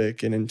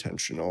specific and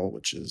intentional,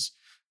 which is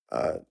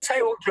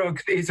say all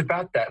drug is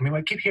about that. I mean,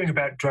 I keep hearing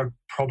about drug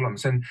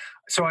problems, and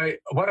so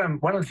one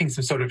of the things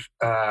I'm sort of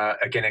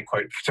again a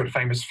quote sort of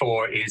famous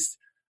for is,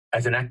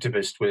 as an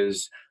activist,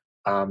 was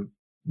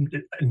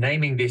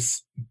naming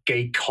this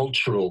gay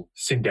cultural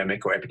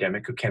syndemic or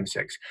epidemic of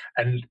chemsex,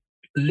 and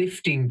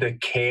lifting the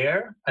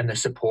care and the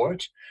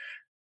support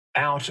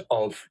out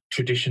of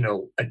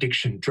traditional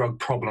addiction drug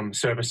problem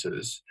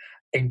services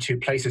into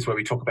places where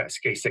we talk about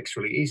gay sex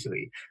really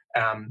easily.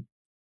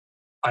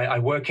 I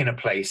work in a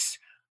place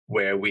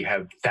where we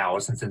have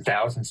thousands and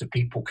thousands of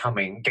people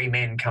coming, gay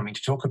men coming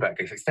to talk about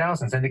gay sex,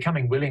 thousands, and they're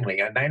coming willingly,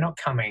 and they're not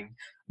coming,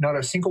 not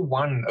a single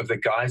one of the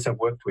guys I've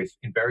worked with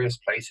in various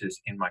places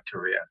in my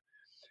career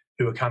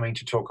who are coming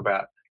to talk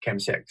about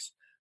chemsex,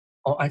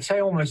 I'd say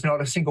almost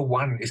not a single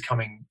one is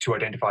coming to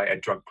identify a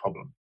drug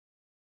problem.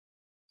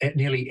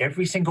 Nearly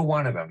every single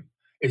one of them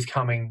is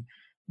coming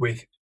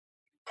with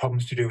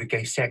problems to do with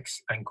gay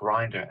sex and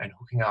Grindr and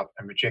hooking up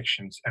and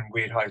rejections and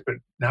weird highs, but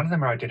none of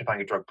them are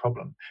identifying a drug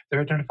problem.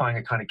 They're identifying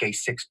a kind of gay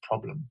sex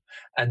problem,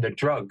 and the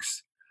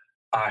drugs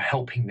are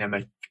helping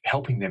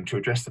them to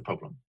address the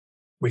problem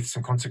with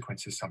some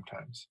consequences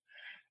sometimes.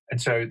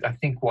 And so I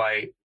think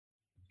why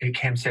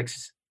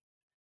chemsex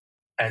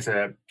as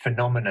a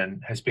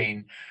phenomenon has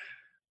been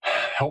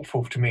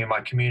helpful to me and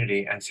my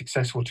community and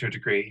successful to a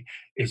degree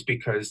is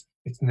because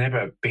it's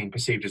never been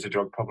perceived as a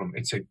drug problem.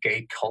 It's a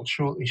gay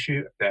cultural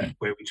issue where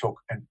we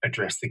talk and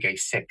address the gay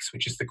sex,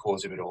 which is the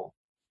cause of it all,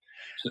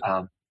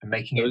 and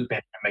making it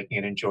better, making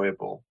it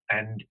enjoyable,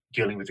 and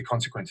dealing with the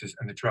consequences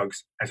and the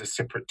drugs as a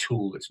separate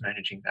tool that's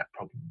managing that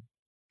problem.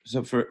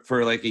 So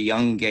for like a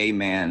young gay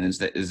man, is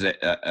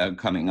that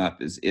coming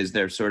up? Is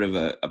there sort of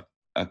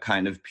a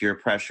kind of peer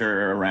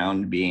pressure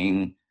around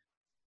being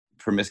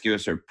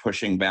promiscuous or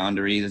pushing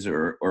boundaries,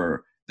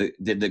 or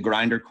did the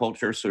Grindr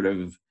culture sort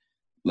of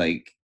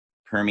like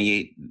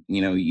permeate,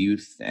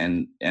 youth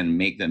and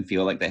make them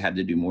feel like they had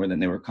to do more than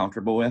they were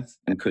comfortable with?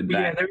 And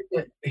there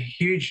is a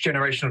huge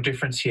generational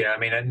difference here. I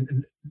mean,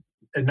 and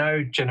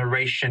no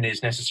generation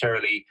is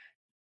necessarily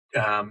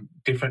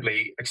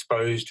differently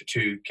exposed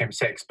to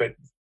chemsex, but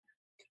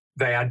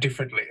they are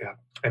differently.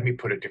 Let me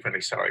put it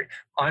differently. Sorry,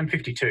 I'm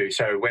 52,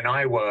 so when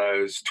I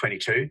was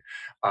 22,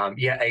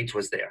 AIDS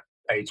was there.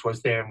 AIDS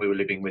was there, and we were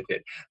living with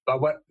it.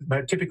 But what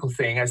my typical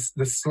thing, as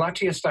the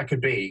sluttiest I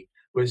could be,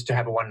 was to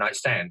have a one-night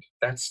stand.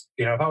 That's,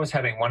 if I was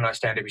having one-night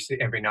stand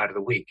every night of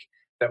the week,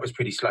 that was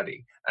pretty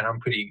slutty. And I'm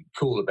pretty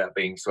cool about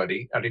being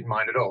slutty. I didn't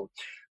mind at all.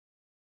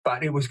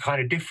 But it was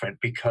kind of different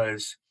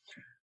because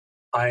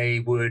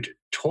I would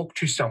talk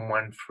to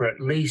someone for at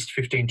least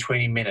 15,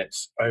 20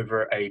 minutes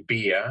over a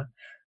beer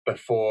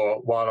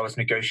while I was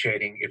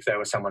negotiating if there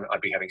was someone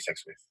I'd be having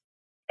sex with,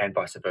 and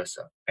vice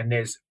versa. And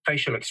there's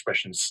facial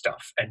expression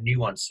stuff and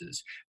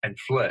nuances and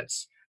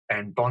flirts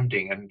and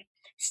bonding and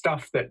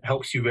stuff that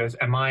helps you with,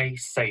 am I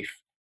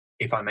safe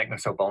if I make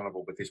myself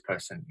vulnerable with this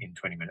person in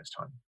 20 minutes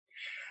time?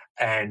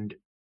 And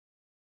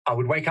I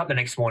would wake up the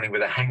next morning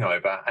with a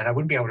hangover, and I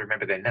wouldn't be able to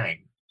remember their name,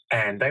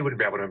 and they wouldn't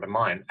be able to remember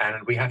mine.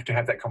 And we have to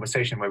have that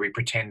conversation where we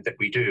pretend that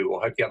we do,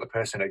 or hope the other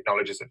person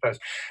acknowledges it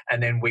first.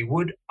 And then we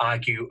would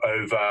argue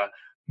over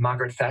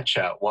Margaret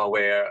Thatcher while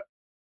we're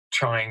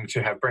trying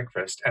to have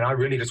breakfast, and I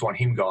really just want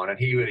him gone and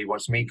he really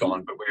wants me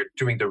gone, but we're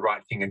doing the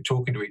right thing and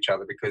talking to each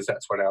other because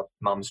that's what our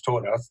mums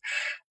taught us.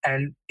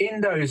 And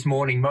in those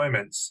morning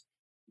moments,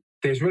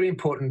 there's really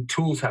important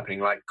tools happening,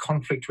 like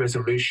conflict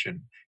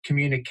resolution,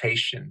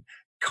 communication,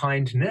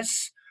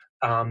 kindness,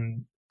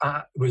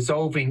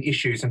 resolving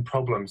issues and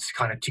problems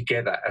kind of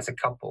together as a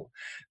couple.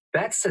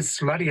 That's as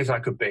slutty as I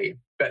could be.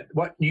 But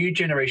what new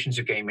generations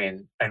of gay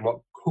men and what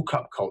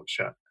hookup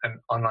culture and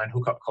online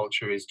hookup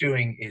culture is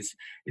doing is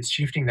it's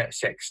shifting that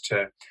sex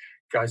to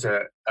guys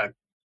are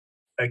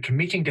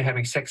committing to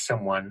having sex with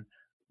someone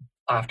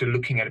after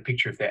looking at a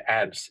picture of their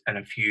abs and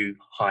a few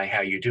 "hi,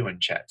 how you doing"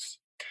 chats.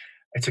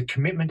 It's a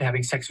commitment to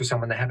having sex with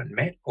someone they haven't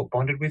met or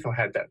bonded with or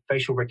had that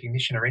facial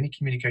recognition or any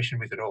communication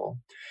with at all,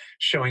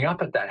 showing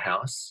up at that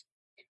house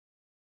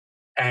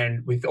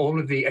and with all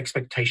of the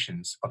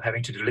expectations of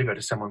having to deliver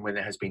to someone when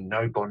there has been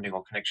no bonding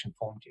or connection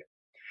formed yet.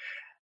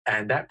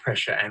 and that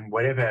pressure and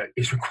whatever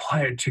is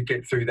required to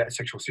get through that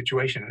sexual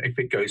situation, if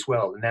it goes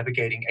well,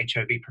 navigating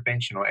HIV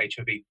prevention or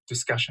HIV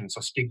discussions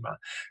or stigma,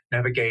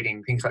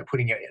 navigating things like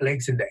putting your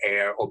legs in the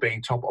air or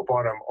being top or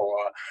bottom or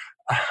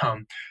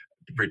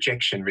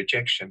rejection.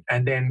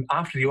 And then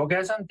after the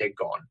orgasm, they're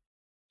gone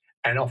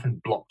and often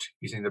blocked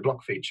using the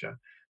block feature.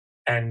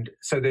 And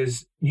so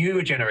there's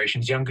newer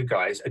generations, younger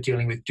guys are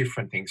dealing with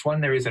different things.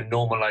 One, there is a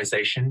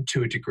normalization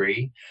to a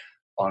degree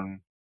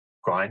on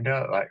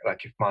Grindr.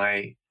 Like if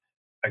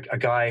a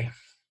guy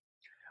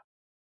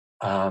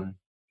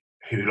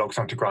who logs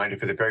onto Grindr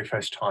for the very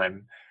first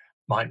time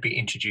might be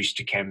introduced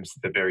to chems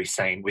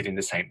within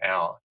the same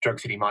hour.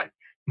 Drugs that he might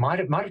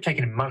have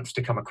taken him months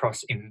to come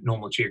across in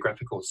normal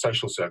geographical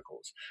social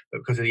circles, but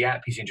because of the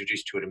app, he's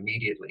introduced to it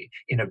immediately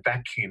in a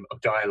vacuum of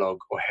dialogue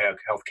or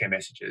healthcare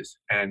messages,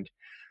 and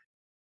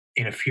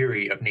in a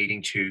fury of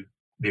needing to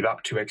live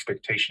up to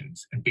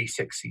expectations and be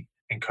sexy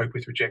and cope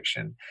with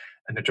rejection.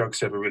 And the drugs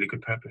serve a really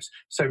good purpose.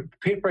 So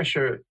peer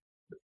pressure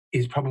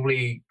is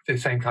probably the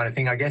same kind of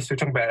thing, I guess. We're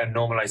talking about a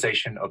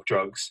normalization of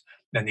drugs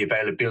and the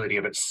availability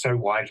of it so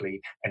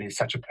widely and in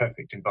such a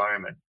perfect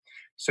environment.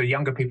 So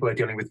younger people are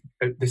dealing with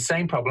the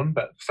same problem,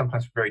 but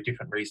sometimes for very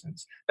different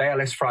reasons. They are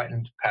less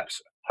frightened, perhaps,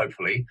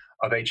 hopefully,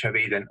 of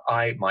HIV than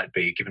I might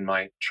be, given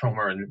my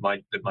trauma and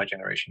that my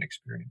generation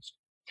experienced.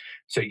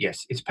 So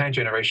yes, it's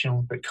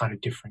pan-generational, but kind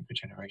of different for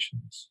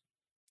generations.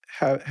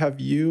 Have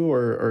you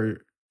or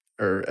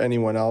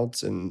anyone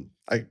else, and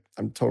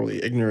I'm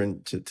totally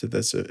ignorant to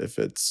this if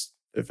it's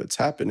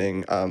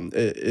happening,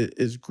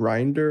 is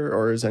Grindr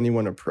or is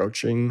anyone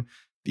approaching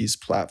these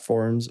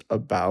platforms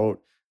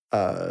about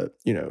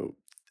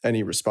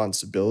any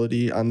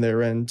responsibility on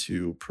their end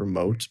to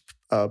promote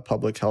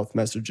public health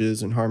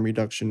messages and harm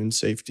reduction and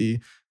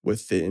safety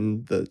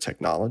within the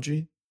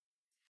technology?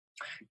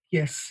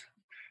 Yes.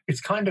 It's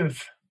kind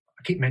of,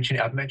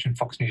 I've mentioned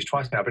Fox News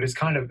twice now, but it's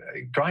kind of,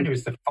 Grindr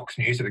is the Fox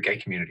News of the gay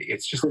community.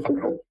 It's just fucking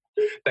awful.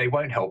 They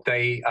won't help.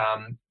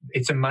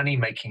 It's a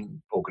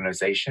money-making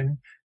organization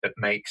that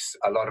makes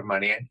a lot of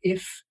money. And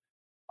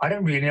I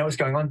don't really know what's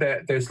going on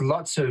there. There's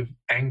lots of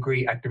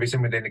angry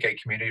activism within the gay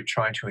community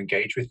trying to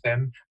engage with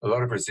them, a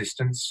lot of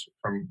resistance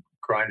from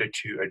Grindr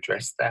to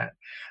address that.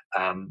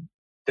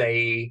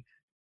 I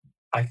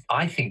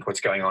think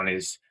what's going on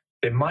is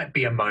there might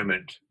be a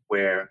moment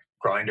where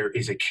Grindr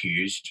is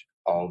accused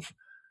of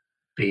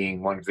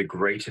being one of the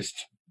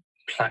greatest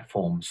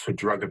platforms for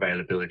drug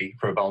availability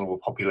for a vulnerable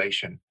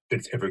population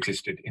that's ever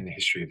existed in the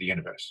history of the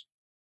universe.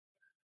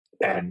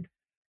 And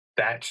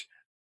that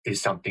is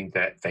something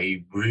that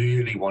they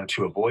really want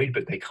to avoid,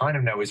 but they kind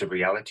of know is a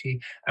reality.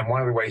 And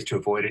one of the ways to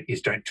avoid it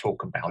is don't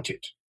talk about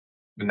it.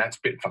 And that's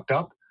a bit fucked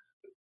up.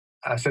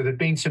 So there've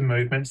been some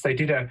movements. They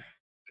did a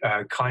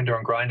Kinder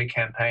on Grindr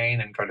campaign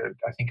and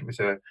I think it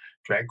was a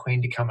drag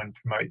queen to come and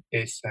promote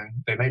this, and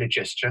they made a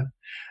gesture.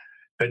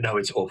 But no,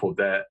 it's awful.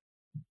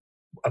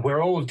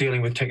 We're all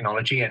dealing with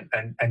technology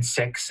and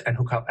sex and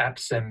hookup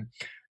apps and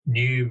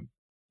new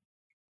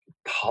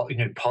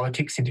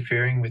politics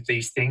interfering with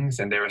these things,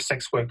 and there are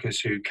sex workers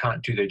who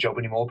can't do their job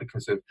anymore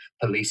because of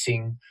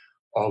policing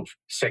of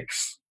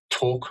sex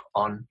talk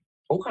on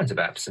all kinds of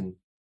apps and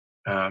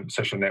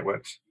social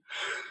networks.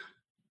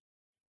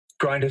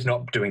 Grindr's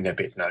not doing their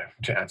bit, no,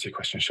 to answer your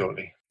question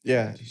shortly.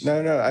 Yeah,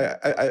 no,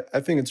 I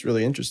think it's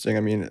really interesting.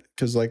 I mean,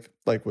 because like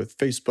with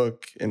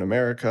Facebook in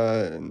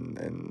America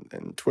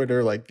and Twitter,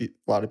 a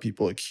lot of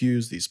people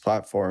accuse these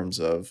platforms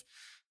of,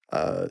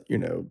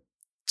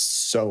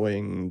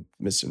 sowing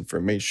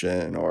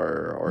misinformation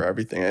or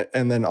everything,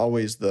 and then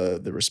always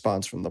the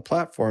response from the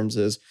platforms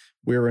is,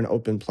 we're an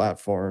open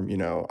platform.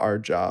 Our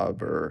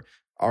job or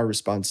our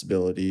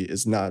responsibility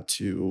is not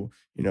to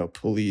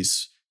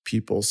police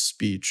people's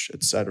speech,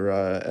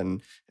 etc.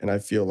 And I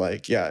feel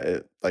like,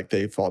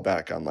 they fall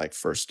back on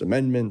First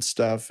Amendment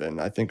stuff.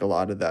 And I think a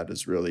lot of that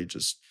is really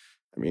just,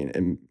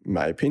 in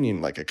my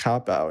opinion, a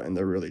cop-out, and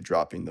they're really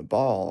dropping the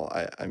ball.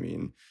 I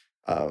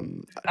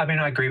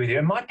agree with you.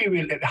 It might be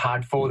really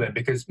hard for them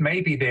because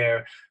maybe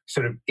they're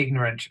sort of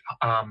ignorant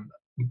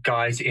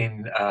guys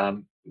in,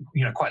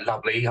 quite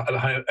lovely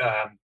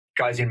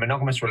guys in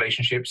monogamous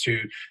relationships who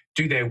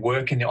do their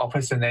work in the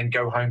office and then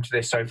go home to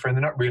their sofa, and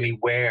they're not really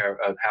aware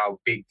of how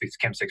big this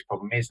chemsex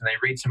problem is. And they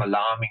read some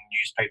alarming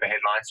newspaper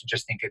headlines and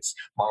just think it's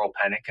moral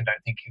panic and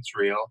don't think it's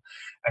real.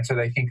 And so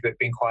they think that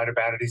being quiet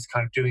about it is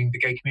kind of doing the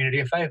gay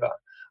community a favor.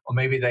 Or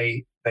maybe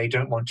they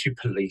don't want to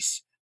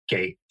police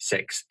gay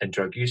sex and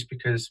drug use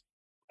because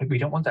we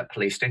don't want that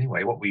policed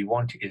anyway. What we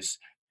want is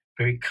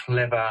very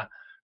clever,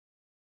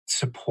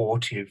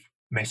 supportive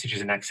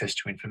messages and access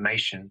to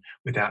information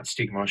without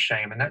stigma or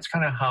shame. And that's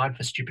kind of hard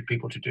for stupid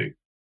people to do.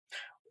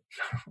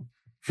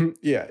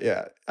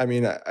 Yeah.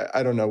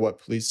 I don't know what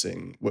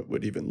policing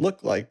would even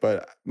look like,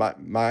 but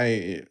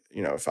my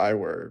if I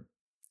were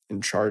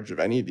in charge of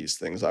any of these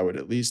things, I would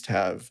at least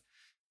have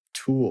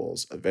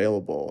tools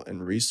available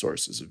and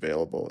resources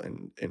available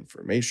and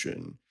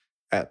information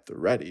at the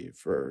ready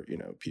for,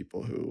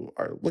 people who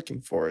are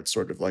looking for it,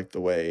 sort of like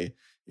the way,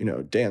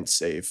 Dance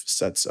Safe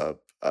sets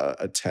up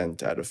a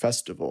tent at a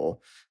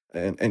festival.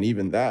 And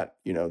even that,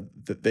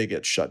 that they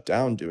get shut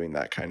down doing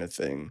that kind of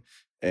thing,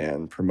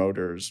 and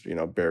promoters,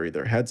 bury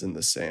their heads in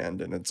the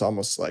sand. And it's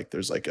almost like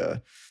there's like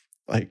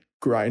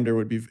Grindr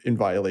would be in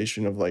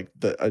violation of like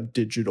a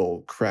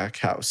digital crack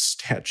house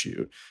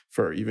statute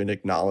for even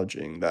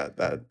acknowledging that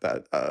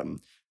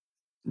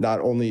not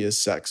only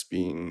is sex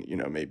being,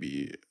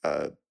 maybe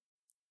I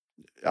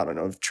don't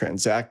know if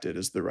transacted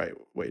is the right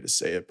way to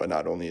say it, but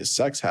not only is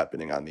sex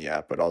happening on the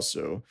app, but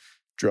also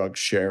drug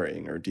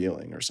sharing or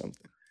dealing or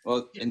something.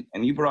 Well,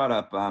 and you brought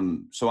up,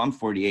 so I'm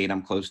 48,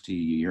 I'm close to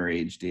your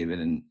age, David,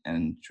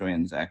 and Troy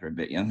and Zach are a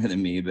bit younger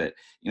than me, but,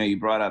 you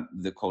brought up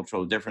the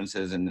cultural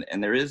differences, and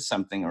there is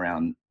something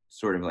around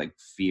sort of like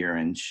fear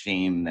and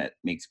shame that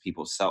makes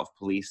people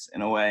self-police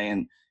in a way.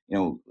 And,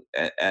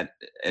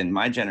 in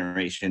my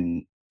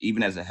generation,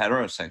 even as a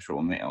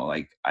heterosexual male,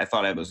 like I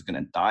thought I was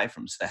going to die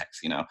from sex,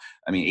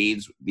 I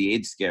mean, the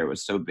AIDS scare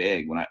was so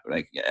big when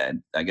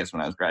I guess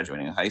when I was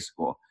graduating high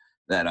school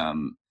that,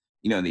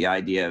 the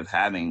idea of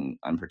having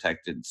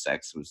unprotected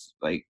sex was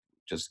like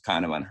just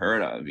kind of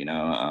unheard of,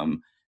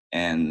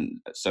 and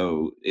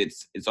so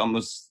it's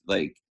almost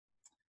like,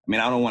 I mean,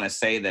 I don't want to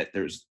say that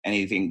there's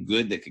anything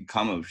good that could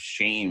come of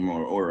shame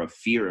or a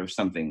fear of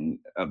something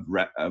of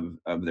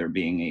there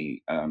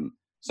being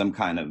some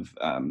kind of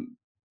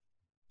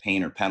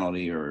pain or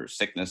penalty or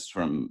sickness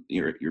from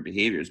your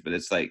behaviors, but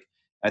it's like,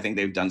 I think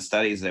they've done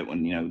studies that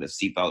when, the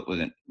seatbelt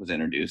was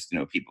introduced,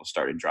 people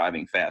started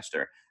driving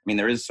faster. I mean,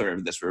 there is sort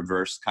of this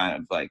reverse kind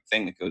of like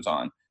thing that goes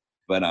on,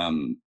 but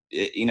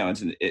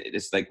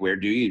it's like, where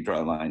do you draw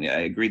the line?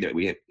 I agree that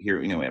we have here,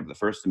 we have the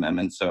First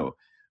Amendment, so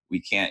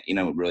we can't,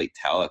 really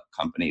tell a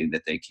company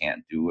that they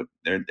can't do what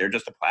they're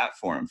just a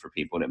platform for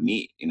people to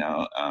meet,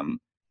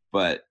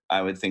 but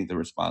I would think the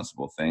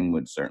responsible thing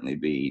would certainly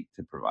be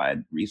to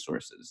provide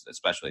resources,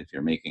 especially if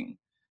you're making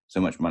so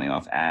much money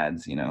off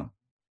ads,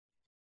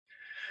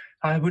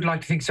 I would like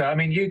to think so. I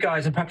mean, you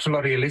guys and perhaps a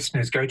lot of your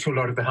listeners go to a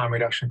lot of the harm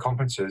reduction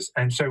conferences.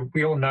 And so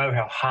we all know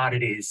how hard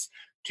it is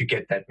to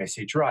get that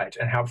message right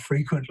and how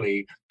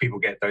frequently people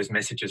get those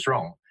messages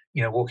wrong.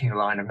 Walking the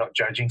line of not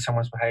judging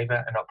someone's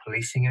behavior and not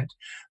policing it,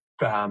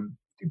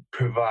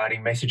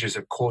 providing messages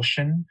of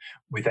caution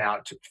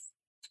without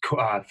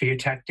fear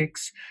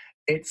tactics.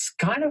 It's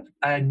kind of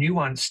a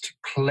nuanced,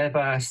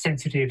 clever,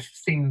 sensitive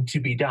thing to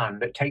be done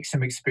that takes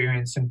some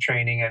experience and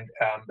training and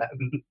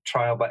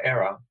trial by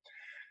error.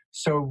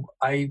 So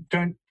I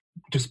don't,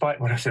 despite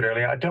what I said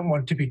earlier, I don't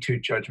want to be too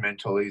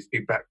judgmental, these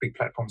big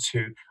platforms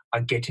who are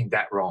getting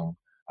that wrong.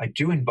 I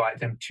do invite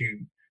them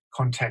to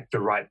contact the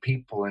right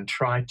people and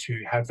try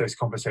to have those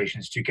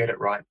conversations to get it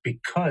right,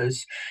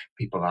 because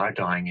people are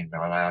dying in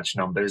very large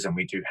numbers and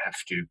we do have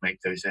to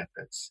make those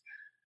efforts.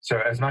 So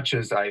as much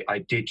as I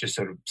did just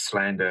sort of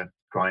slander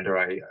Grindr,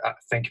 I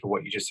thank you for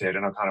what you just said,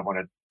 and I kind of want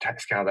to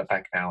scale that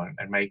back now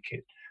and make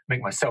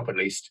myself at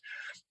least,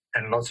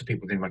 and lots of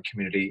people in my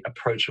community,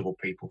 approachable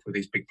people for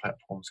these big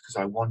platforms, because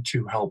I want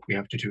to help. We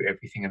have to do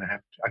everything, and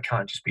I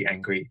can't just be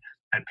angry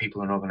at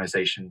people and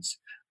organizations.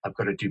 I've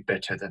got to do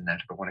better than that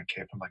if I want to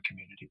care for my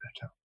community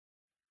better.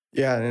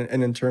 Yeah,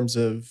 and in terms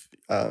of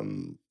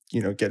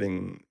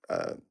getting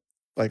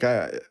I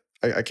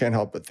can't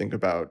help but think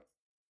about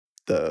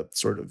the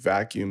sort of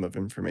vacuum of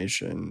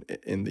information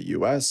in the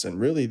U.S. and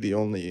really the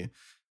only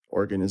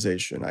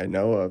organization I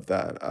know of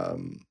that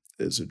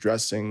is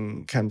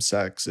addressing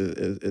chemsex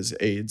is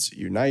AIDS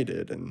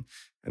United, and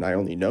I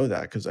only know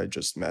that because I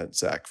just met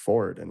Zach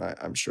Ford, and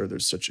I'm sure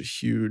there's such a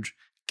huge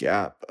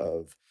gap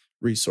of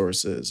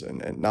resources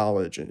and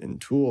knowledge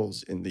and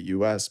tools in the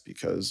U.S.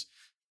 because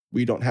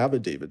we don't have a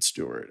David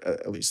Stewart,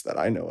 at least that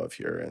I know of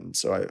here, and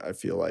so I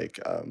feel like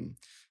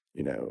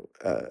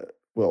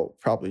we'll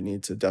probably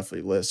need to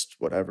definitely list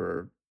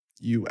whatever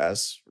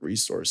U.S.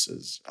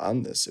 resources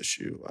on this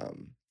issue.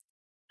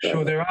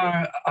 Sure, there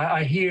are.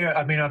 I hear.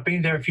 I mean, I've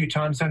been there a few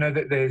times. I know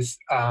that there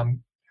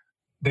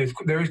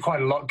is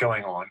quite a lot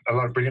going on. A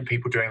lot of brilliant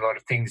people doing a lot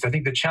of things. I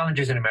think the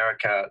challenges in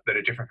America that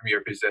are different from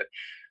Europe is that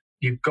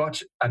you've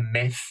got a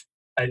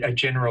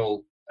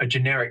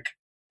generic,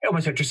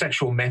 almost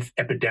heterosexual meth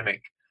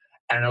epidemic,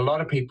 and a lot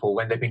of people,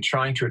 when they've been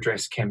trying to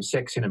address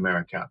chemsex in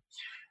America,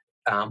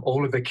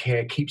 all of the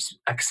care keeps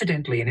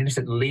accidentally and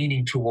innocently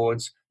leaning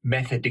towards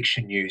meth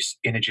addiction use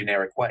in a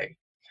generic way,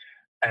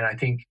 and I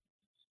think.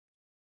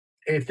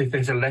 If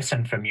there's a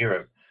lesson from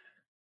Europe,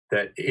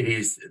 that it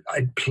is,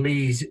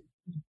 please,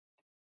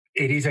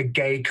 it is a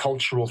gay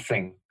cultural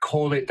thing.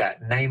 Call it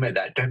that, name it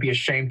that. Don't be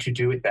ashamed to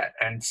do it that,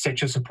 and set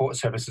your support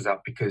services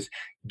up, because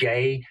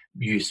gay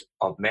use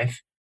of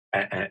meth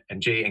and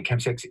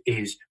chemsex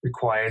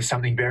requires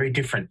something very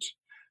different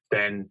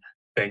than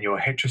your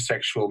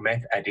heterosexual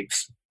meth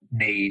addicts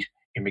need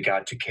in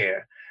regard to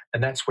care.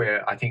 And that's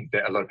where I think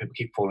that a lot of people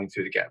keep falling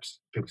through the gaps.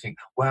 People think,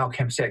 wow,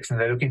 chemsex, and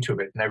they look into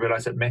it and they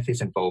realize that meth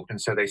is involved. And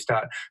so they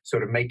start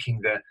sort of making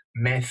the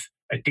meth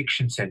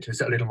addiction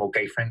centers a little more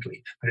gay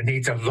friendly. But it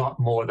needs a lot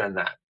more than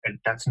that. And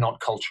that's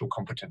not cultural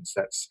competence.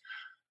 That's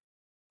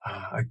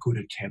a good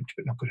attempt,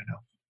 but not good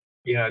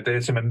enough.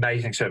 There's some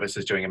amazing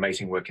services doing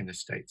amazing work in the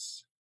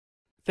States.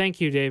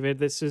 Thank you, David.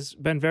 This has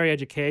been very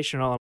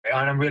educational.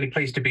 And I'm really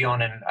pleased to be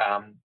on, and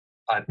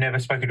I've never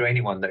spoken to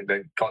anyone that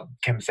got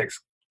chemsex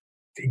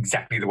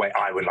exactly the way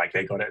I would like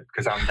they got it,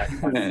 because I'm that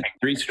kind of thing.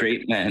 3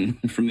 straight men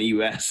from the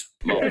U.S.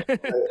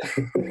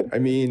 I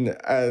mean,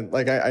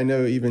 I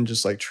know even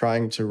just like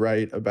trying to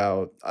write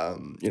about,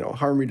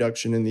 harm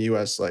reduction in the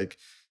U.S., like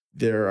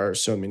there are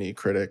so many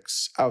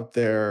critics out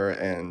there,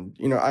 and,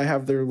 I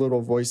have their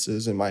little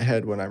voices in my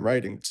head when I'm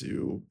writing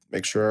to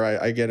make sure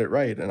I get it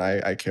right. And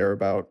I care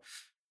about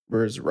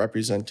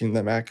representing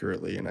them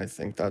accurately. And I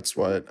think that's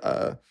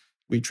what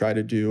we try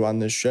to do on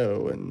this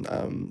show.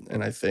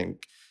 And I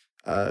think,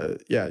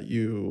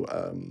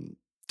 you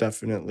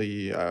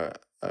definitely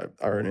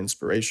are an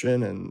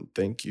inspiration, and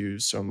thank you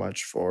so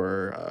much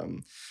for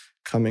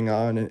coming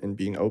on and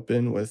being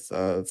open with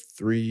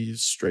 3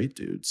 straight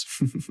dudes.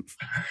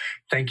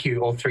 Thank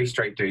you, all 3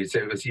 straight dudes.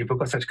 You've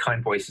got such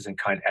kind voices and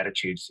kind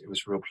attitudes. It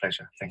was a real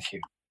pleasure. Thank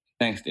you.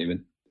 Thanks,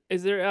 David.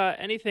 Is there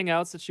anything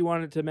else that you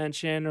wanted to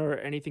mention, or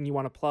anything you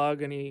want to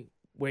plug? Any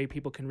way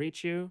people can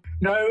reach you?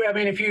 No, I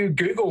mean, if you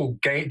Google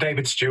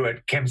David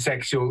Stewart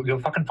chemsex, you'll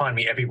fucking find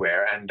me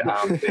everywhere. And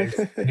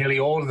nearly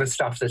all of the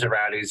stuff that's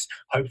around is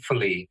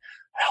hopefully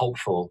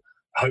helpful,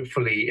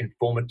 hopefully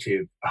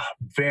informative,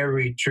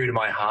 very true to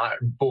my heart,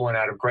 born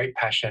out of great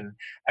passion,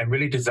 and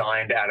really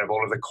designed out of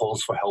all of the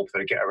calls for help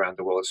that I get around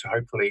the world. So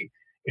hopefully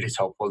it is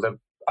helpful. The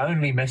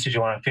only message I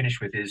want to finish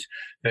with is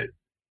that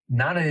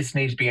none of this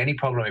needs to be any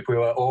problem if we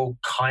were all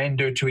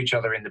kinder to each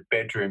other in the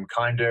bedroom,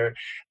 kinder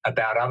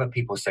about other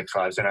people's sex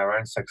lives and our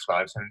own sex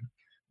lives, and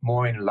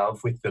more in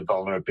love with the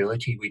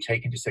vulnerability we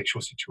take into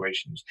sexual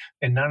situations.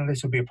 And none of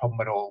this will be a problem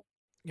at all.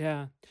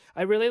 Yeah.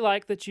 I really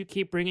like that you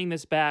keep bringing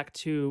this back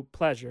to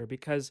pleasure,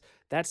 because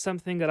that's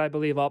something that I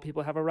believe all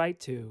people have a right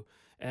to.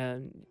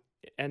 And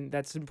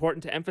that's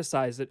important to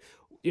emphasize that,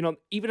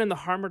 even in the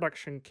harm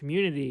reduction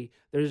community,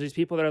 there's these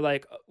people that are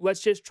like,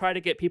 let's just try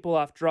to get people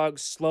off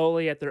drugs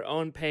slowly at their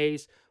own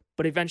pace.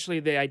 But eventually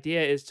the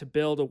idea is to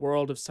build a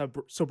world of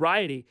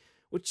sobriety,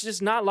 which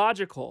is not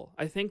logical.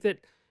 I think that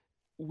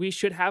we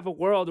should have a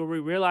world where we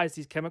realize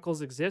these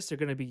chemicals exist, they're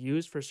going to be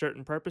used for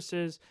certain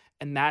purposes,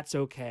 and that's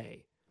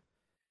okay.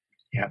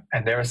 Yeah,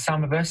 and there are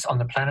some of us on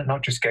the planet,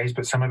 not just gays,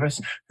 but some of us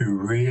who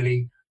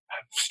really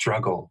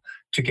struggle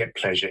to get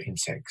pleasure in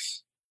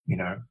sex.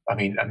 I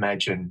mean,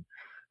 imagine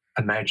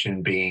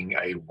being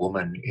a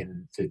woman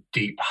in the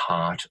deep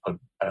heart of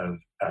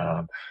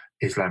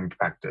Islam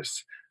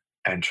practice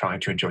and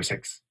trying to enjoy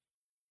sex,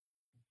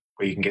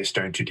 where you can get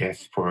stoned to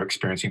death for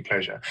experiencing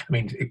pleasure. I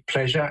mean,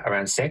 pleasure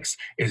around sex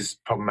is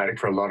problematic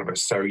for a lot of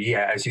us. So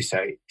yeah, as you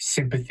say,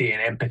 sympathy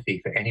and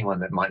empathy for anyone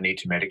that might need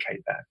to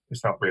medicate that.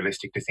 It's not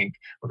realistic to think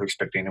or to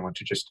expect anyone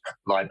to just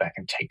lie back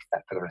and take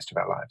that for the rest of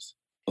our lives.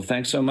 Well,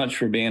 thanks so much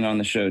for being on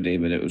the show,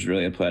 David. It was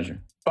really a pleasure.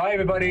 Bye,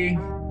 everybody.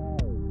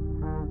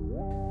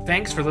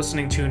 Thanks for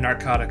listening to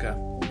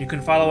Narcotica. You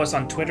can follow us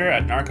on Twitter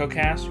at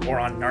Narcocast or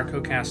on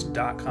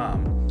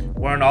narcocast.com.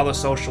 We're on all the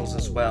socials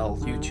as well,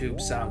 YouTube,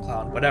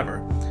 SoundCloud,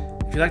 whatever.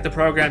 If you like the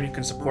program, you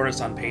can support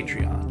us on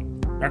Patreon.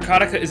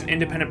 Narcotica is an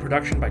independent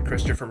production by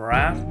Christopher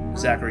Moraff,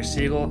 Zachary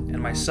Siegel, and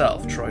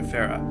myself, Troy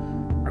Farah.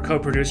 Our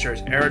co-producer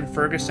is Aaron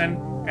Ferguson,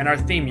 and our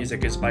theme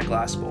music is by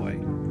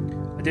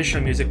Glassboy.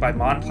 Additional music by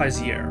Mon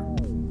Plaisir.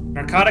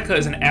 Narcotica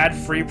is an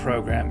ad-free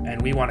program,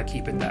 and we want to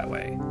keep it that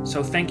way.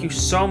 So thank you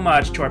so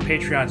much to our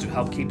Patreons who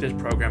help keep this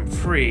program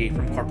free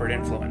from corporate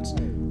influence.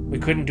 We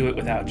couldn't do it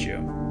without you.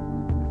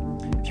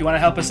 If you want to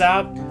help us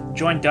out,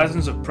 join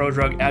dozens of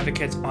pro-drug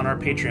advocates on our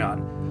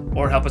Patreon,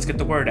 or help us get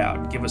the word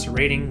out. Give us a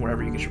rating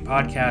wherever you get your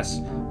podcasts.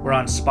 We're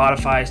on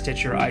Spotify,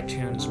 Stitcher,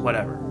 iTunes,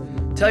 whatever.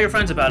 Tell your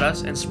friends about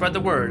us and spread the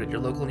word at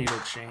your local needle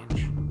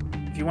exchange.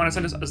 If you want to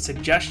send us a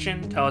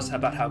suggestion, tell us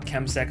about how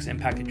chemsex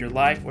impacted your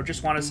life, or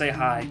just want to say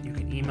hi, you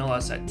can email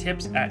us at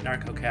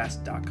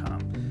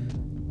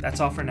tips@narcocast.com. That's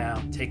all for now.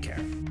 Take care.